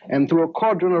Rochelle, and threw a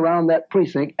cordon around that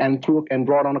precinct and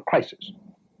brought on a crisis.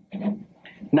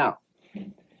 Now,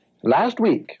 last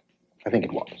week, I think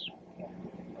it was,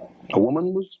 a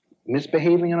woman was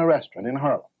misbehaving in a restaurant in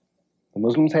Harlem. The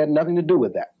Muslims had nothing to do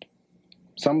with that.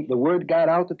 The word got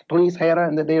out that the police had her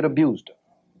and that they had abused her.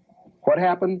 What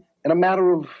happened? In a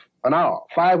matter of an hour,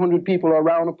 500 people are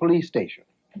around a police station.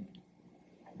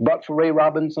 But for Ray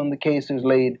Robinson, the case is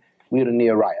laid, we're a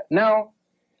near riot. Now,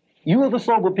 you are the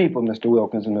sober people, Mr.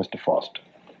 Wilkins and Mr. Foster.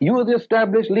 You are the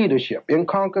established leadership in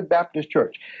Concord Baptist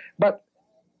Church. But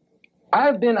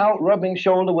I've been out rubbing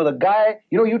shoulder with a guy,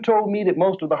 you told me that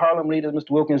most of the Harlem leaders, Mr.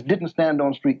 Wilkins, didn't stand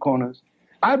on street corners.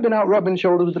 I've been out rubbing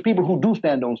shoulders with the people who do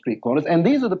stand on street corners, and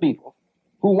these are the people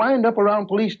who wind up around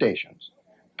police stations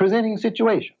presenting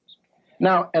situations.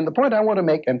 Now, and the point I want to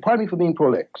make, and pardon me for being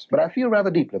prolix, but I feel rather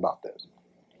deeply about this.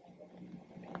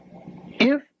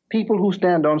 If people who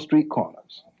stand on street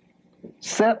corners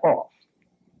set off,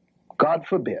 God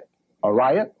forbid, a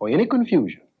riot or any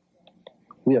confusion,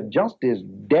 we are just as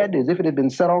dead as if it had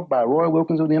been set off by Roy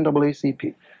Wilkins of the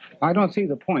NAACP. I don't see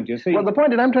the point, you see. Well, the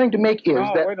point that I'm trying to make is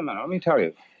that... wait a minute, let me tell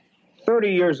you.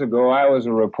 30 years ago, I was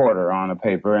a reporter on a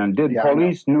paper and did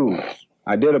police news.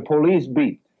 I did a police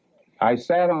beat. I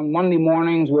sat on Monday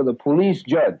mornings with a police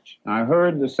judge. I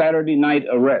heard the Saturday night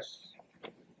arrests.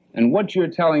 And what you're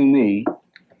telling me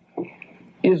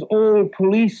is old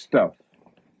police stuff.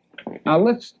 Now,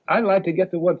 I'd like to get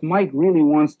to what Mike really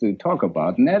wants to talk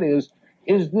about, and that is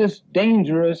this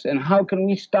dangerous and how can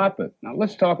we stop it? Now,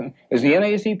 let's talk. Is the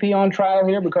NAACP on trial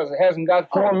here because it hasn't got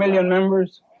 4 million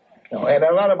members? No, and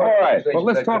a lot of... All right, well,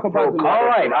 let's talk about... All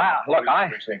right,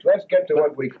 let's get to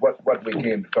what we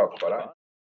came to talk about.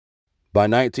 By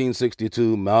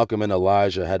 1962, Malcolm and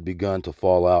Elijah had begun to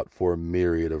fall out for a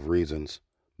myriad of reasons.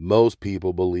 Most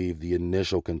people believe the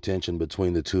initial contention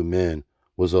between the two men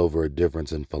was over a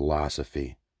difference in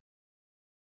philosophy.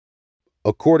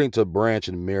 According to Branch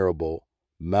and Marable,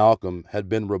 Malcolm had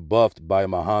been rebuffed by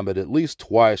Muhammad at least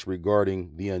twice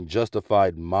regarding the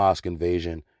unjustified mosque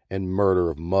invasion and murder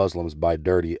of Muslims by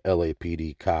dirty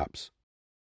LAPD cops.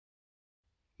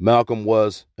 Malcolm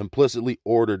was implicitly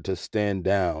ordered to stand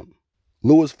down.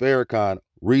 Louis Farrakhan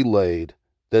relayed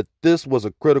that this was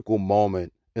a critical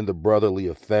moment in the brotherly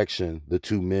affection the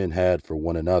two men had for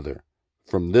one another.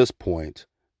 From this point,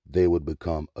 they would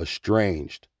become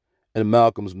estranged, and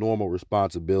Malcolm's normal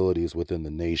responsibilities within the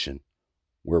nation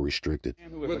were restricted.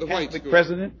 With the Catholic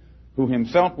president, who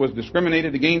himself was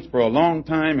discriminated against for a long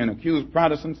time and accused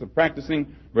Protestants of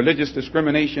practicing religious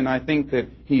discrimination, I think that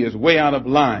he is way out of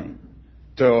line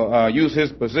to use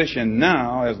his position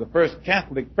now as the first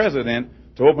Catholic president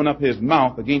to open up his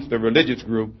mouth against a religious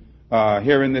group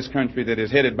here in this country that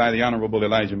is headed by the Honorable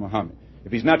Elijah Muhammad.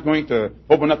 If he's not going to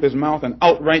open up his mouth and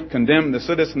outright condemn the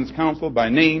Citizens Council by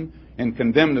name and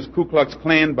condemn the Ku Klux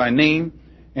Klan by name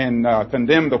and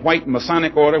condemn the white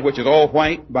Masonic order, which is all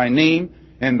white, by name,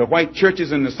 and the white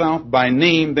churches in the South by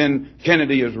name, then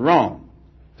Kennedy is wrong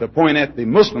to point at the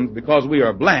Muslims because we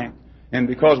are black and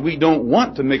because we don't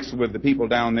want to mix with the people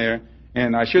down there.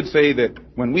 And I should say that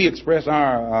when we express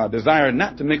our desire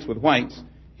not to mix with whites,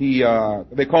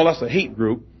 they call us a hate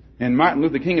group. And Martin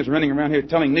Luther King is running around here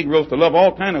telling Negroes to love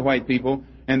all kind of white people,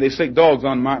 and they sick dogs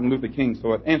on Martin Luther King,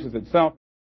 so it answers itself.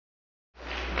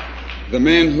 The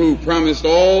man who promised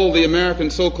all the American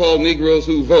so-called Negroes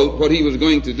who vote what he was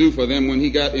going to do for them when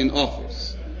he got in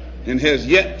office, and has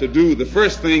yet to do the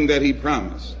first thing that he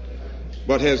promised,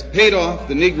 but has paid off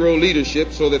the Negro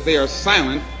leadership so that they are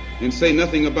silent and say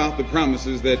nothing about the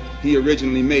promises that he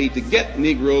originally made to get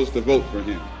Negroes to vote for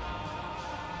him.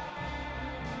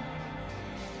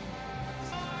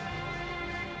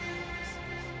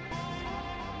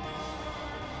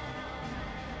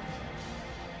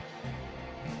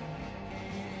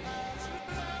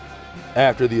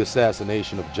 After the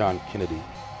assassination of John Kennedy,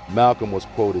 Malcolm was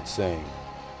quoted saying,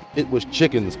 "It was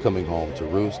chickens coming home to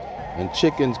roost, and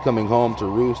chickens coming home to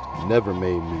roost never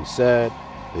made me sad,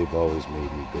 they've always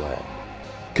made me glad."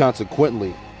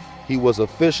 Consequently, he was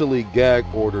officially gag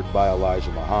ordered by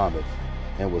Elijah Muhammad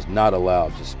and was not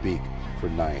allowed to speak for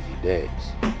 90 days.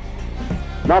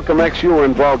 Malcolm X, you were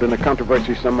involved in a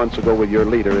controversy some months ago with your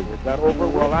leader. Is that over?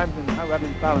 Well, I've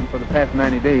been silent for the past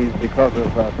 90 days because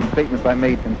of some statements I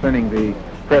made concerning the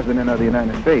President of the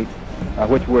United States,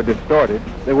 which were distorted.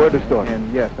 They were distorted?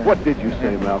 And yes. What did you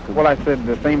say, Malcolm? Well, I said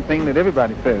the same thing that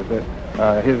everybody says,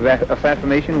 that his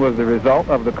assassination was the result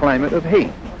of the climate of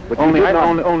hate. But only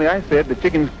I said the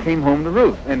chickens came home to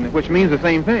roost, and which means the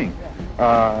same thing.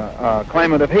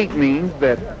 Climate of hate means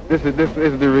that this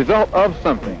is the result of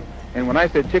something. And when I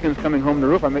said chickens coming home to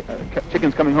roost,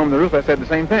 I said the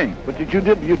same thing. But you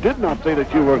did not say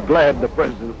that you were glad the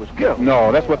president was killed.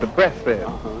 No, that's what the press said.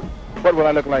 What would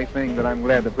I look like saying that I'm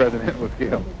glad the president was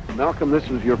killed? Malcolm, this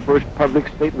was your first public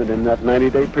statement in that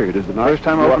 90-day period, is it not? First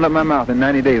time I opened up my mouth in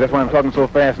 90 days. That's why I'm talking so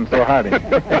fast and so hearty.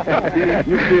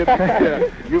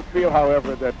 You feel,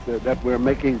 however, that we're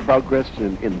making progress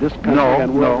in this country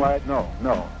and worldwide? No.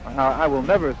 I will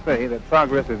never say that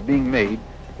progress is being made.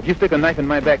 If you stick a knife in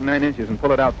my back 9 inches and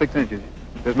pull it out 6 inches,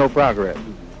 there's no progress.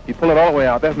 You pull it all the way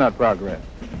out, that's not progress.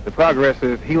 The progress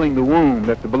is healing the wound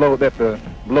that the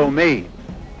blow made.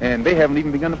 And they haven't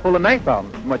even begun to pull a knife out,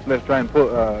 much less try and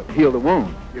heal the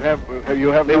wound.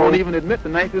 They won't even admit the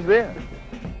knife is there.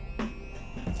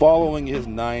 Following his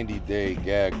 90-day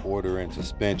gag order and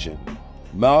suspension,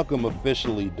 Malcolm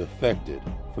officially defected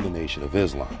from the Nation of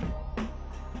Islam.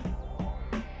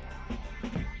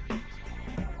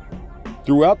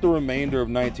 Throughout the remainder of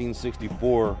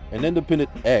 1964, an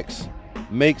independent X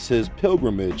makes his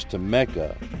pilgrimage to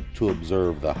Mecca to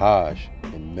observe the Hajj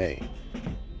in May.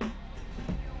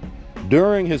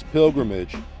 During his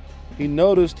pilgrimage, he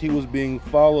noticed he was being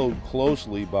followed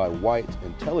closely by white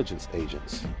intelligence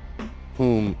agents,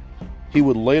 whom he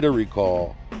would later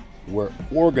recall were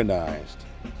organized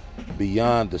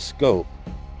beyond the scope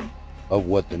of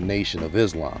what the Nation of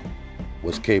Islam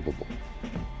was capable.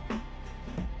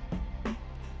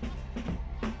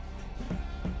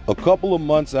 A couple of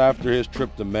months after his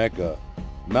trip to Mecca,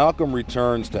 Malcolm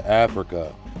returns to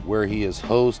Africa, where he is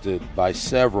hosted by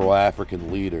several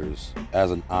African leaders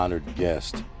as an honored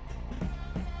guest.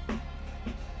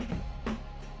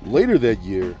 Later that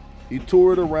year, he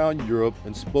toured around Europe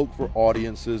and spoke for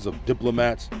audiences of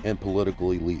diplomats and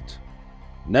political elite.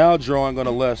 Now drawing on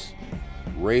a less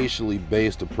racially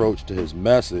based approach to his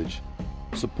message,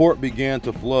 support began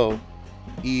to flow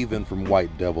even from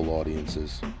white devil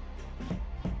audiences.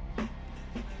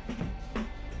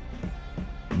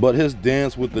 But his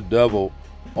dance with the devil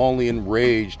only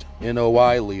enraged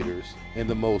NOI leaders, and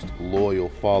the most loyal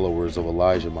followers of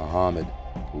Elijah Muhammad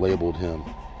labeled him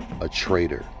a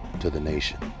traitor to the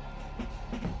nation.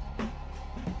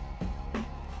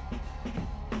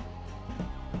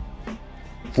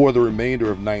 For the remainder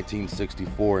of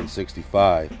 1964 and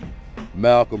 65,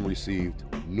 Malcolm received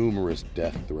numerous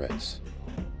death threats,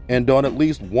 and on at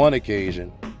least one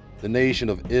occasion, the Nation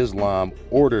of Islam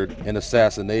ordered an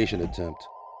assassination attempt,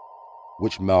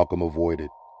 which Malcolm avoided.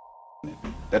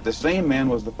 That the same man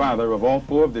was the father of all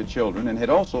 4 of their children and had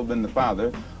also been the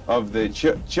father of the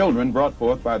children brought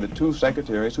forth by the 2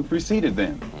 secretaries who preceded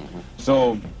them.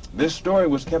 So this story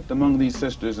was kept among these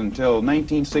sisters until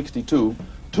 1962.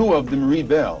 2 of them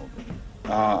rebelled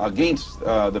against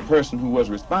the person who was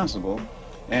responsible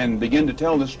and began to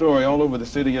tell the story all over the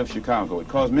city of Chicago. It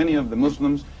caused many of the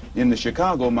Muslims in the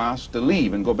Chicago mosque to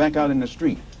leave and go back out in the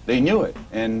street. They knew it,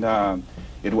 and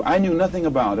I knew nothing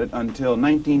about it until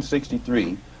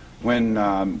 1963, when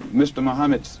Mr.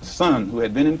 Muhammad's son, who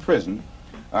had been in prison,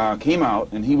 came out,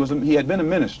 and he had been a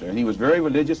minister, and he was very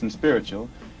religious and spiritual.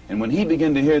 And when he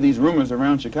began to hear these rumors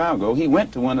around Chicago, he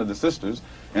went to one of the sisters,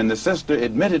 and the sister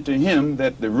admitted to him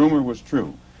that the rumor was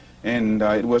true. And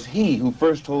it was he who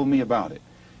first told me about it.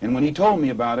 And when he told me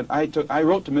about it, I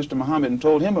wrote to Mr. Muhammad and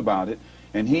told him about it,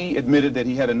 and he admitted that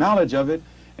he had a knowledge of it,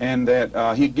 and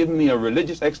that he'd given me a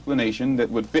religious explanation that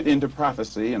would fit into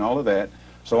prophecy and all of that,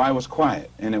 so I was quiet.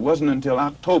 And it wasn't until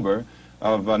October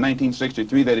of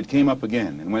 1963 that it came up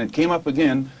again. And when it came up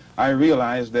again, I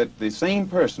realized that the same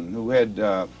person who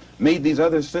had made these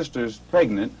other sisters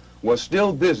pregnant was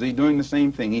still busy doing the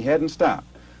same thing. He hadn't stopped.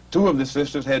 2 of the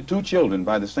sisters had 2 children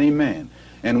by the same man.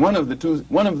 And one of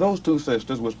those 2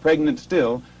 sisters was pregnant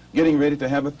still, getting ready to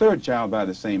have a 3rd child by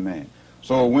the same man.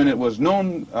 So when it was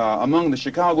known among the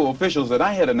Chicago officials that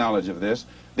I had a knowledge of this,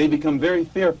 they become very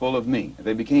fearful of me.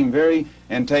 They became very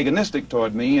antagonistic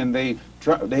toward me, and they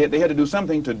had to do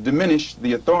something to diminish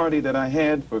the authority that I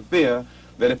had, for fear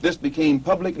that if this became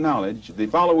public knowledge, the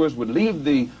followers would leave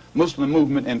the Muslim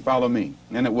movement and follow me.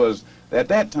 And it was at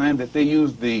that time that they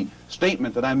used the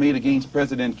statement that I made against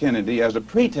President Kennedy as a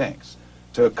pretext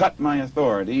to cut my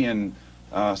authority, and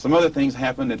some other things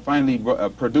happened that finally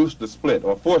produced the split,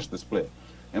 or forced the split.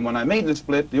 And when I made the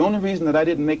split, the only reason that I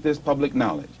didn't make this public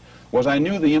knowledge was I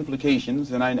knew the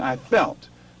implications, and I felt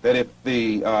that if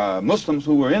the Muslims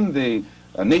who were in the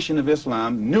Nation of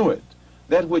Islam knew it,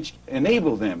 that which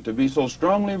enabled them to be so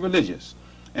strongly religious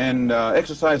and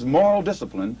exercise moral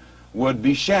discipline would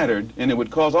be shattered, and it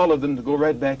would cause all of them to go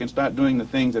right back and start doing the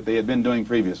things that they had been doing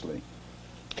previously.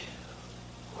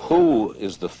 Who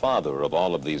is the father of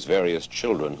all of these various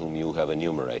children whom you have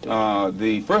enumerated?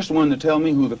 The first one to tell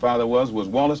me who the father was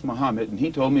Wallace Muhammad, and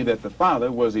he told me that the father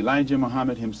was Elijah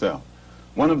Muhammad himself.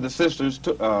 One of the sisters,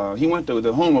 he went to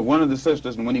the home of one of the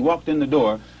sisters, and when he walked in the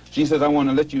door, she says, "I want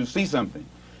to let you see something."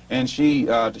 And she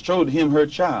showed him her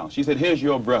child. She said, "Here's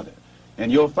your brother,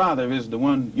 and your father is the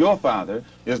one, your father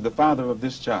is the father of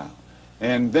this child."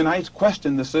 And then I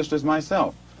questioned the sisters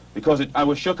myself, because I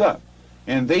was shook up.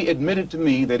 And they admitted to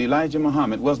me that Elijah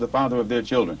Muhammad was the father of their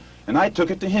children. And I took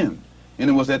it to him.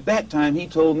 And it was at that time he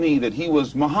told me that he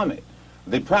was Muhammad,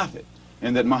 the prophet,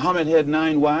 and that Muhammad had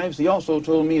 9 wives. He also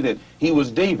told me that he was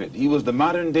David. He was the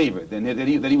modern David, and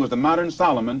that he was the modern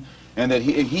Solomon, and that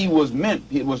it was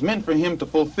meant for him to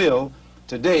fulfill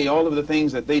today all of the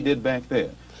things that they did back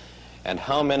there. And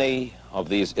how many of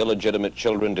these illegitimate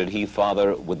children did he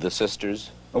father with the sisters?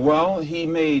 Well, he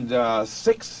made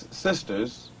 6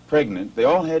 sisters pregnant. They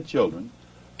all had children.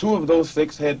 2 of those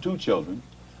 6 had 2 children.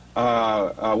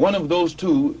 One of those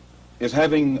 2 is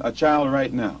having a child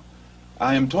right now.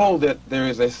 I am told that there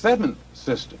is a 7th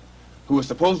sister who is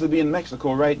supposed to be in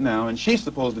Mexico right now, and she's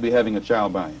supposed to be having a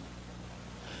child by him.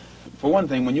 For one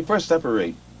thing, when you first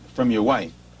separate from your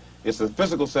wife, it's a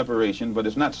physical separation, but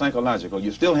it's not psychological.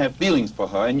 You still have feelings for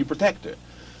her, and you protect her.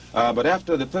 But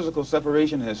after the physical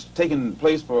separation has taken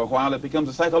place for a while, it becomes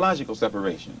a psychological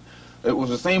separation. It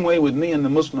was the same way with me in the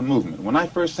Muslim movement. When I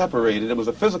first separated, it was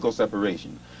a physical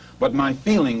separation, but my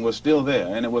feeling was still there.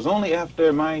 And it was only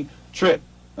after my trip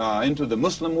into the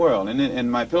Muslim world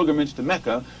and my pilgrimage to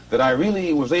Mecca that I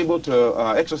really was able to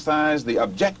exercise the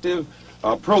objective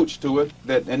approach to it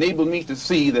that enabled me to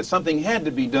see that something had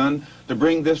to be done to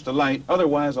bring this to light.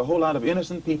 Otherwise, a whole lot of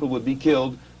innocent people would be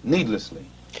killed needlessly.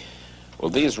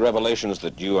 Well, these revelations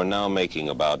that you are now making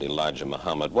about Elijah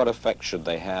Muhammad, what effect should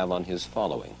they have on his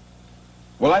following?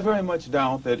 Well, I very much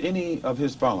doubt that any of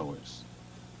his followers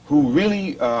who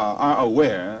really are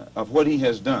aware of what he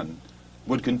has done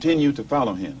would continue to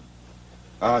follow him.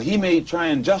 He may try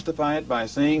and justify it by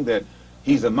saying that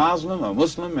he's a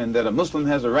Muslim, and that a Muslim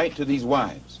has a right to these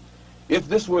wives. If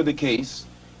this were the case,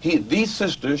 these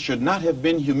sisters should not have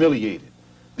been humiliated.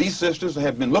 These sisters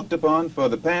have been looked upon for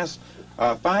the past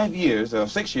 5 years, or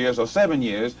 6 years, or 7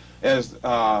 years as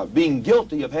being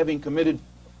guilty of having committed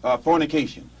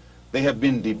fornication. They have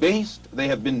been debased, they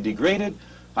have been degraded.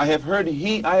 I have heard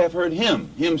him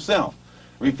himself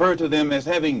refer to them as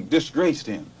having disgraced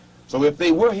him. So if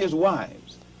they were his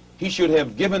wives, he should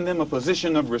have given them a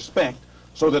position of respect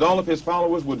so that all of his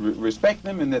followers would respect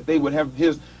them, and that they would have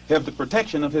the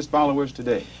protection of his followers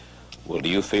today. Well, do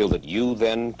you feel that you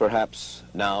then perhaps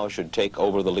now should take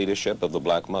over the leadership of the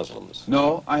black Muslims?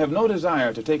 No, I have no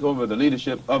desire to take over the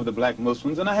leadership of the black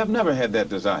Muslims, and I have never had that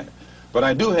desire. But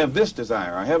I do have this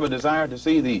desire. I have a desire to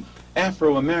see the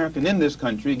Afro-American in this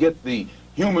country get the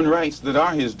human rights that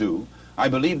are his due. I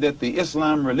believe that the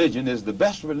Islam religion is the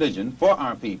best religion for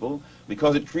our people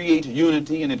because it creates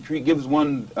unity, and it gives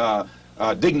one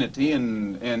dignity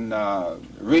and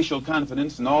racial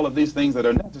confidence and all of these things that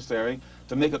are necessary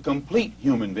to make a complete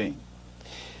human being.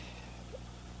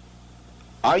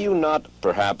 Are you not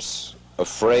perhaps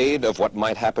afraid of what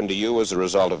might happen to you as a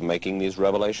result of making these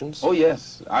revelations? Oh,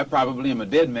 yes. I probably am a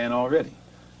dead man already.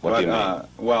 What do you mean?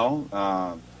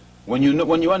 Well, when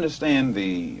you understand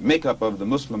the makeup of the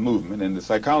Muslim movement and the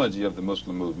psychology of the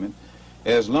Muslim movement,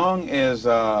 as long as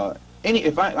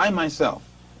if I myself,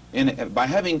 by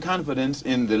having confidence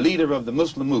in the leader of the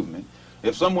Muslim movement,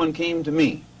 if someone came to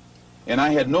me and I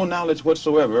had no knowledge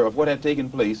whatsoever of what had taken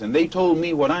place, and they told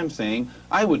me what I'm saying,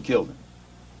 I would kill them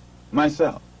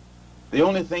myself. The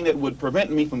only thing that would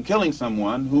prevent me from killing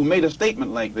someone who made a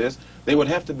statement like this, they would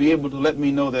have to be able to let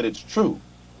me know that it's true.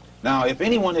 Now, if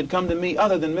anyone had come to me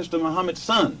other than Mr. Muhammad's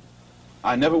son,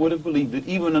 I never would have believed it,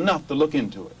 even enough to look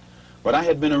into it. But I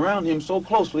had been around him so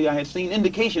closely, I had seen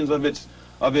indications of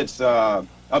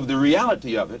the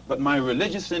reality of it, but my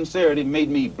religious sincerity made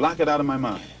me block it out of my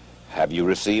mind. Have you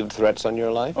received threats on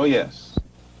your life? Oh, yes.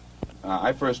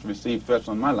 I first received threats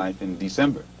on my life in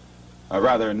December.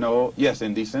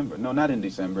 In December. No, not in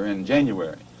December, in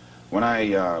January.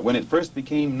 When it first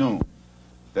became known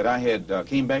that I had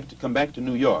come back to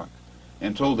New York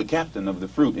and told the captain of the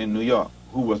fruit in New York,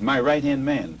 who was my right-hand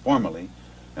man formerly,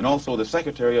 and also the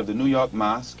secretary of the New York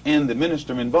Mosque and the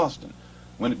minister in Boston.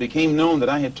 When it became known that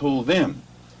I had told them,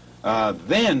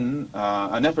 then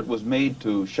an effort was made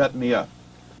to shut me up.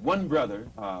 One brother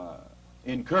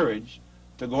encouraged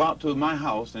to go out to my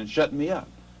house and shut me up.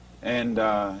 And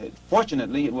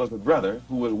fortunately, it was a brother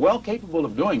who was well capable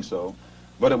of doing so,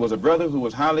 but it was a brother who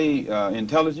was highly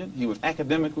intelligent. He was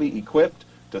academically equipped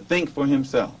to think for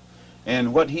himself.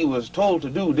 And what he was told to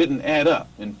do didn't add up.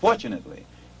 And fortunately,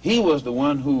 he was the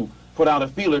one who put out a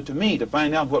feeler to me to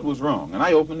find out what was wrong. And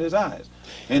I opened his eyes.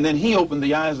 And then he opened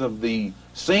the eyes of the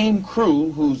same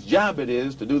crew whose job it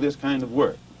is to do this kind of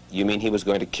work. You mean he was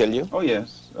going to kill you? Oh,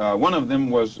 yes. One of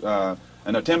them was, an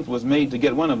attempt was made to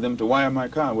get one of them to wire my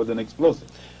car with an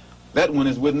explosive. That one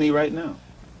is with me right now.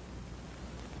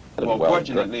 Well,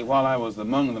 fortunately, while I was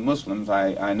among the Muslims,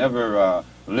 I never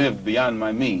lived beyond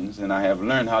my means, and I have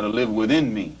learned how to live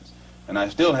within means. And I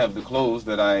still have the clothes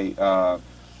that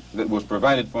that was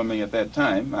provided for me at that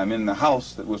time. I'm in the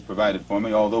house that was provided for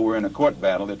me, although we're in a court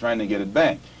battle, they're trying to get it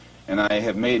back. And I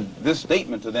have made this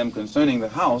statement to them concerning the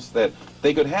house, that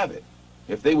they could have it.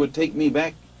 If they would take me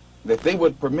back, that they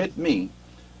would permit me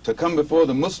to come before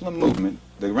the Muslim movement,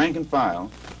 the rank and file,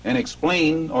 and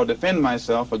explain or defend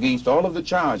myself against all of the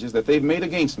charges that they've made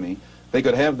against me, they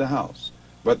could have the house.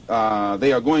 But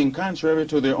they are going contrary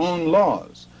to their own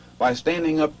laws by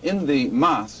standing up in the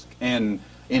mosque and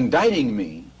indicting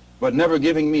me, but never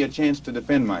giving me a chance to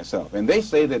defend myself. And they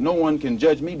say that no one can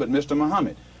judge me but Mr.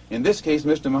 Muhammad. In this case,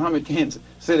 Mr. Muhammad can't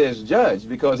sit as judge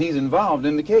because he's involved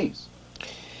in the case.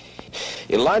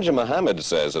 Elijah Muhammad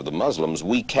says of the Muslims,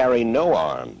 we carry no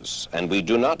arms, and we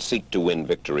do not seek to win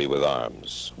victory with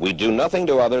arms. We do nothing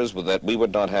to others that we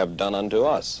would not have done unto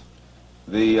us.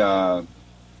 The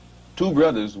two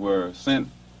brothers were sent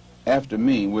after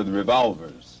me with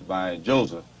revolvers by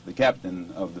Joseph, the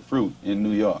captain of the fruit in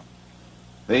New York.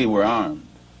 They were armed.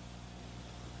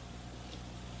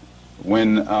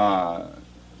 When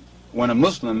a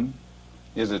Muslim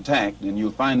is attacked, and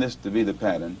you'll find this to be the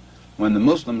pattern, when the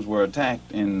Muslims were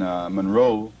attacked in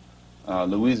Monroe,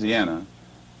 Louisiana,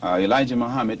 Elijah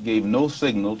Muhammad gave no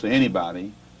signal to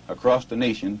anybody across the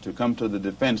nation to come to the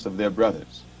defense of their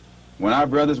brothers. When our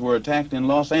brothers were attacked in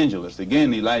Los Angeles,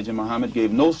 again, Elijah Muhammad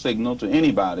gave no signal to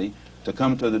anybody to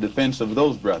come to the defense of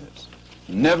those brothers.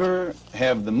 Never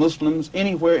have the Muslims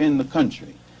anywhere in the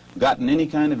country gotten any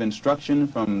kind of instruction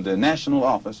from the national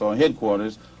office or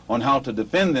headquarters on how to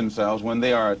defend themselves when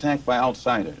they are attacked by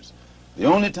outsiders. The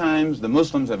only times the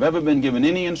Muslims have ever been given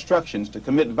any instructions to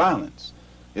commit violence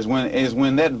is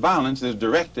when that violence is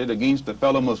directed against a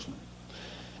fellow Muslim.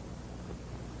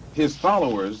 His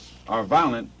followers are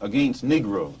violent against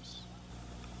Negroes.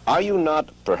 Are you not,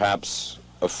 perhaps,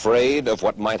 afraid of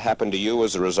what might happen to you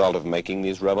as a result of making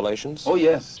these revelations? Oh,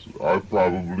 yes. I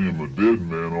probably am a dead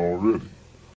man already.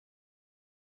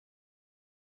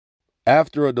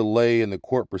 After a delay in the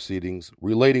court proceedings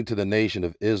relating to the Nation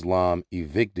of Islam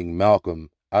evicting Malcolm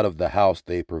out of the house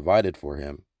they provided for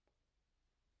him,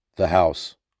 the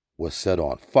house was set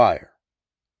on fire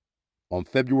on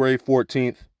February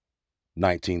 14th,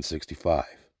 1965.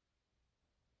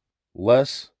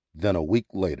 Less than a week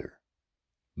later,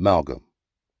 Malcolm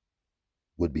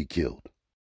would be killed.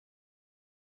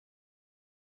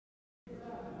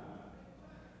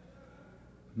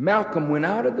 Malcolm went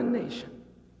out of the nation.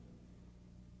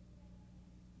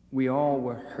 We all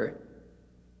were hurt.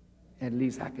 At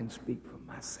least I can speak for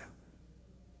myself.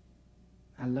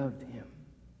 I loved him.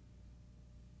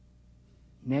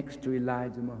 Next to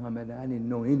Elijah Muhammad, I didn't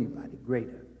know anybody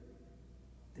greater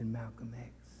than Malcolm X.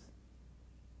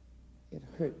 It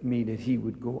hurt me that he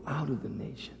would go out of the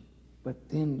nation. But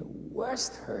then the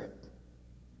worst hurt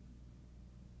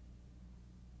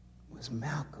was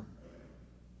Malcolm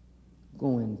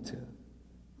going to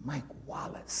Mike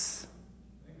Wallace,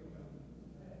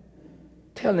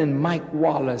 telling Mike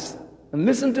Wallace, and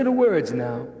listen to the words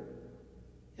now,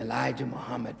 Elijah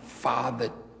Muhammad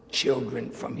fathered children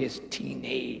from his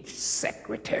teenage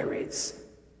secretaries.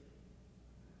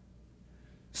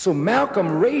 So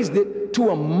Malcolm raised it to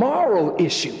a moral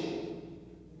issue.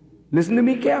 Listen to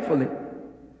me carefully.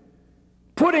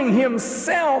 Putting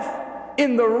himself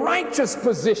in the righteous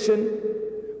position,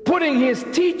 putting his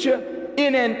teacher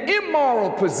in an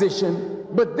immoral position,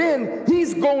 but then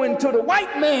he's going to the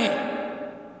white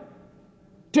man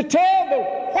to tell the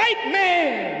white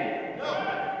man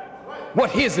what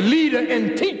his leader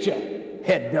and teacher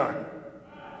had done.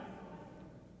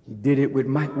 He did it with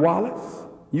Mike Wallace.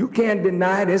 You can't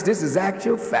deny this. This is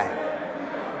actual fact.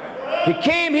 He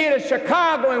came here to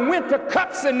Chicago and went to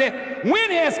Crescent.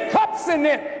 When has Crescent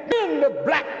been the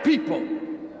black people?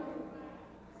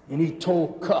 And he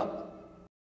told Cup,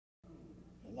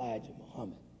 Elijah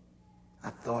Muhammad,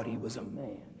 I thought he was a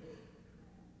man.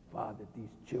 Fathered these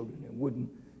children and wouldn't,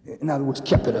 in other words,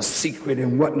 kept it a secret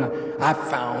and whatnot. I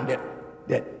found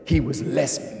that he was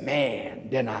less man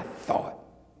than I thought.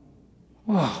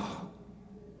 Oh.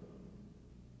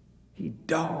 He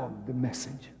dogged the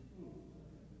messenger.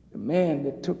 The man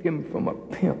that took him from a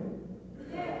pimp,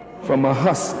 from a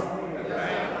hustler,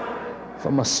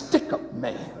 from a stick-up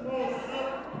man,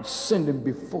 and sent him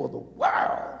before the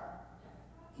world.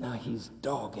 Now he's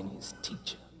dogging his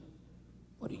teacher.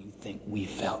 What do you think we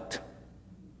felt?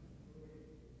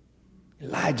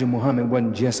 Elijah Muhammad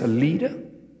wasn't just a leader.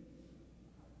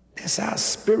 That's our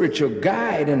spiritual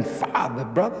guide and father,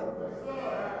 brother.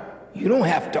 You don't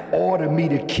have to order me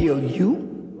to kill you.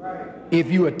 If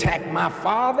you attack my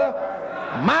father,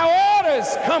 my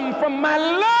orders come from my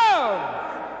love.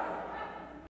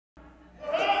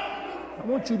 I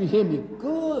want you to hear me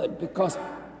good, because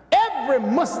every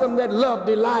Muslim that loved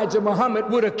Elijah Muhammad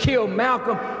would have killed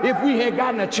Malcolm if we had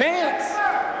gotten a chance.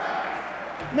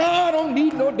 No, I don't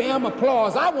need no damn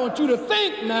applause. I want you to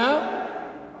think now.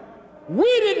 We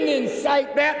didn't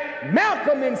incite that.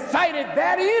 Malcolm incited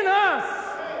that in us.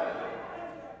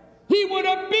 He would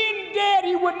have been dead.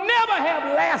 He would never have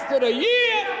lasted a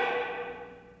year.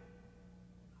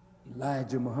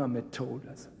 Elijah Muhammad told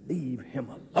us, leave him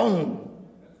alone.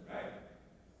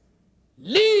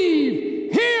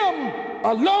 Leave him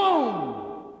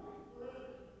alone.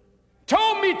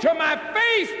 Told me to my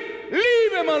face,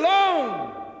 leave him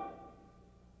alone.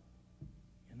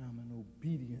 And I'm an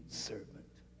obedient servant.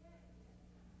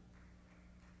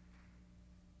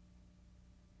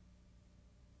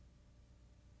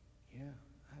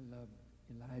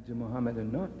 Elijah Muhammad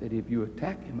enough that if you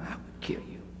attack him, I would kill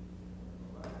you.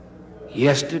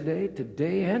 Yesterday,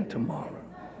 today, and tomorrow.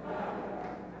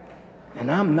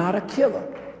 And I'm not a killer,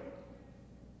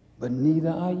 but neither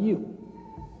are you.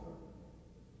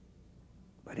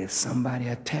 But if somebody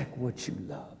attack what you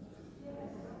love,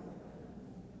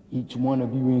 each one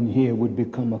of you in here would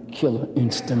become a killer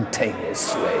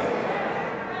instantaneously.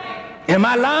 Am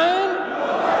I lying?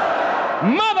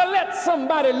 Mother, let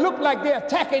somebody look like they're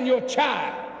attacking your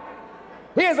child.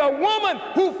 Here's a woman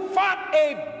who fought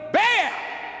a bear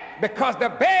because the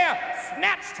bear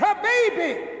snatched her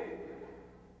baby.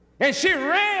 And she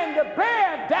ran the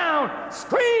bear down,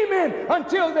 screaming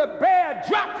until the bear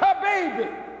dropped her baby.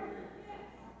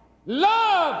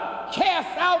 Love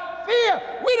casts out fear.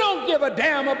 We don't give a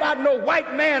damn about no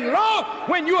white man law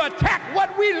when you attack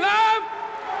what we love.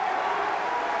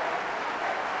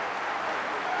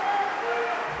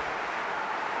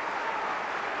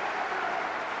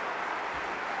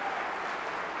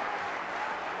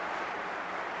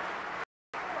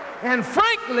 And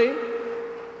frankly,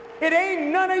 it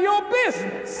ain't none of your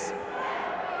business.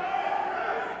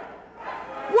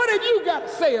 What have you got to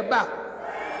say about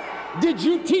it? Did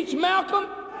you teach Malcolm?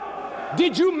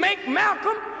 Did you make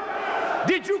Malcolm?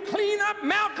 Did you clean up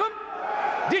Malcolm?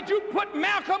 Did you put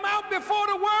Malcolm out before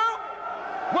the world?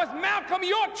 Was Malcolm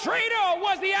your traitor or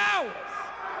was he ours?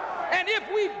 And if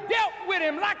we dealt with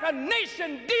him like a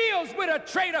nation deals with a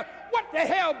traitor, what the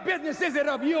hell business is it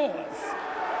of yours?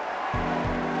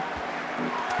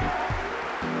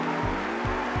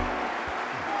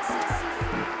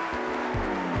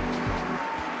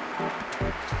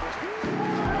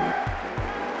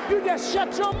 You just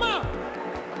shut your mouth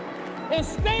and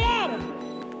stay out of it.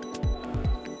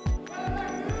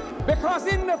 Because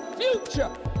in the future,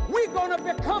 we're going to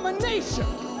become a nation.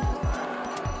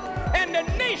 And the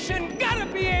nation got to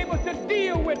be able to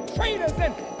deal with traitors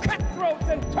and cutthroats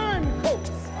and turncoats.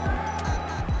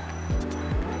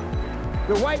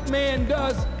 The white man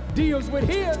deals with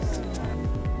his.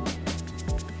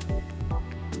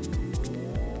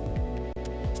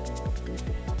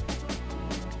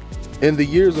 In the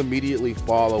years immediately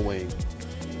following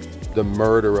the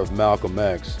murder of Malcolm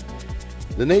X,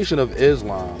 the Nation of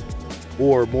Islam,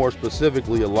 or more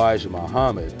specifically Elijah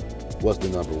Muhammad, was the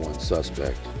 #1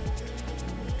 suspect.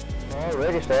 I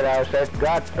already said,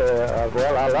 God,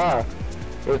 Allah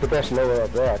is the best knower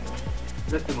of that.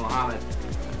 Mr. Muhammad,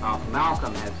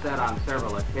 Malcolm has said on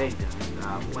several occasions,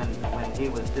 when he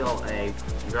was still a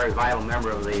very vital member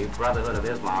of the Brotherhood of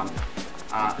Islam,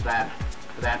 that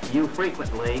that you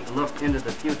frequently looked into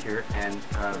the future and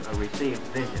received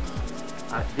visions.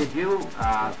 Did you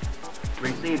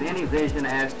receive any vision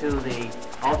as to the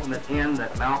ultimate end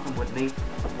that Malcolm would meet?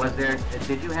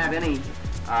 Did you have any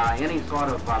sort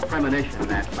of premonition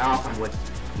that Malcolm would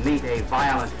meet a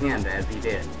violent end as he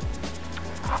did?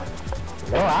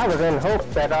 No, I was in hope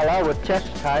that Allah would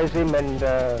chastise him and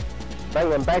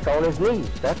bring him back on his knees.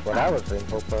 That's what I was in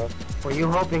hope of. Were you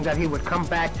hoping that he would come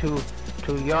back to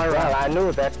your... Well, I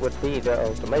knew that would be the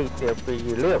ultimate if he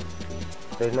lived.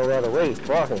 There's no other way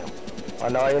for him, or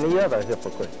nor any other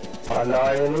hypocrite,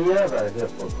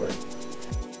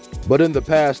 But in the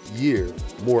past year,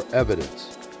 more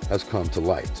evidence has come to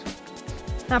light.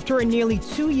 After a nearly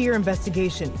 2-year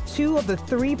investigation, 2 of the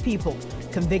 3 people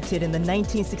convicted in the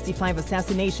 1965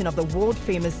 assassination of the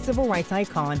world-famous civil rights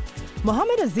icon,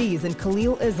 Muhammad Aziz and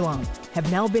Khalil Islam,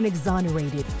 have now been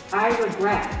exonerated. I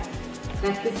regret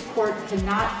that this court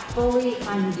cannot fully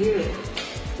undo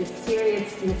the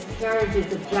serious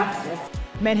miscarriages of justice.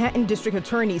 Manhattan District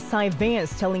Attorney Cy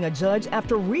Vance telling a judge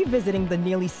after revisiting the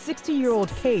nearly 60-year-old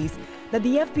case that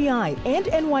the FBI and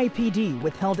NYPD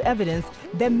withheld evidence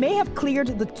that may have cleared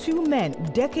the 2 men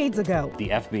decades ago. The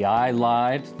FBI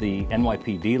lied, the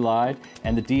NYPD lied,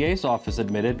 and the DA's office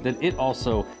admitted that it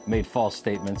also made false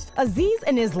statements. Aziz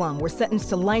and Islam were sentenced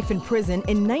to life in prison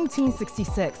in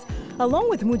 1966, along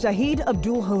with Mujahid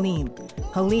Abdul Halim.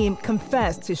 Halim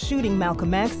confessed to shooting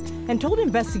Malcolm X and told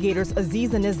investigators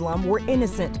Aziz and Islam were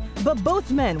innocent, but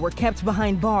both men were kept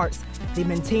behind bars. They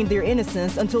maintained their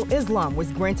innocence until Islam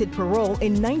was granted parole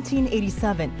in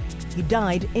 1987. He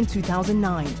died in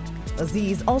 2009.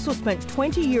 Aziz also spent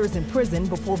 20 years in prison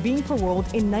before being paroled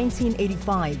in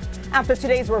 1985. After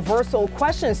today's reversal,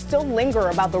 questions still linger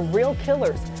about the real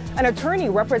killers. An attorney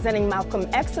representing Malcolm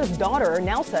X's daughter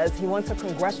now says he wants a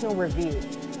congressional review.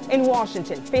 In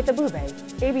Washington, Faith Abube,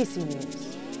 ABC News.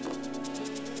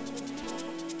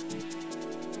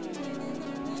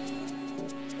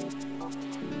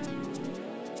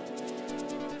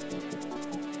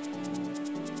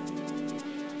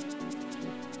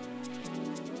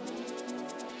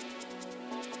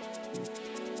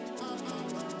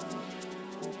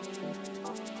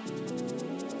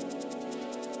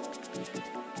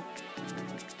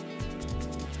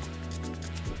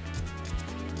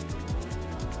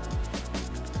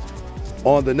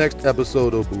 On the next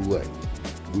episode of Boulè,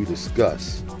 we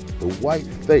discuss the white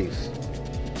face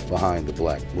behind the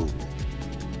black movement.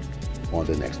 On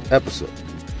the next episode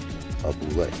of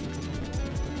Boulè.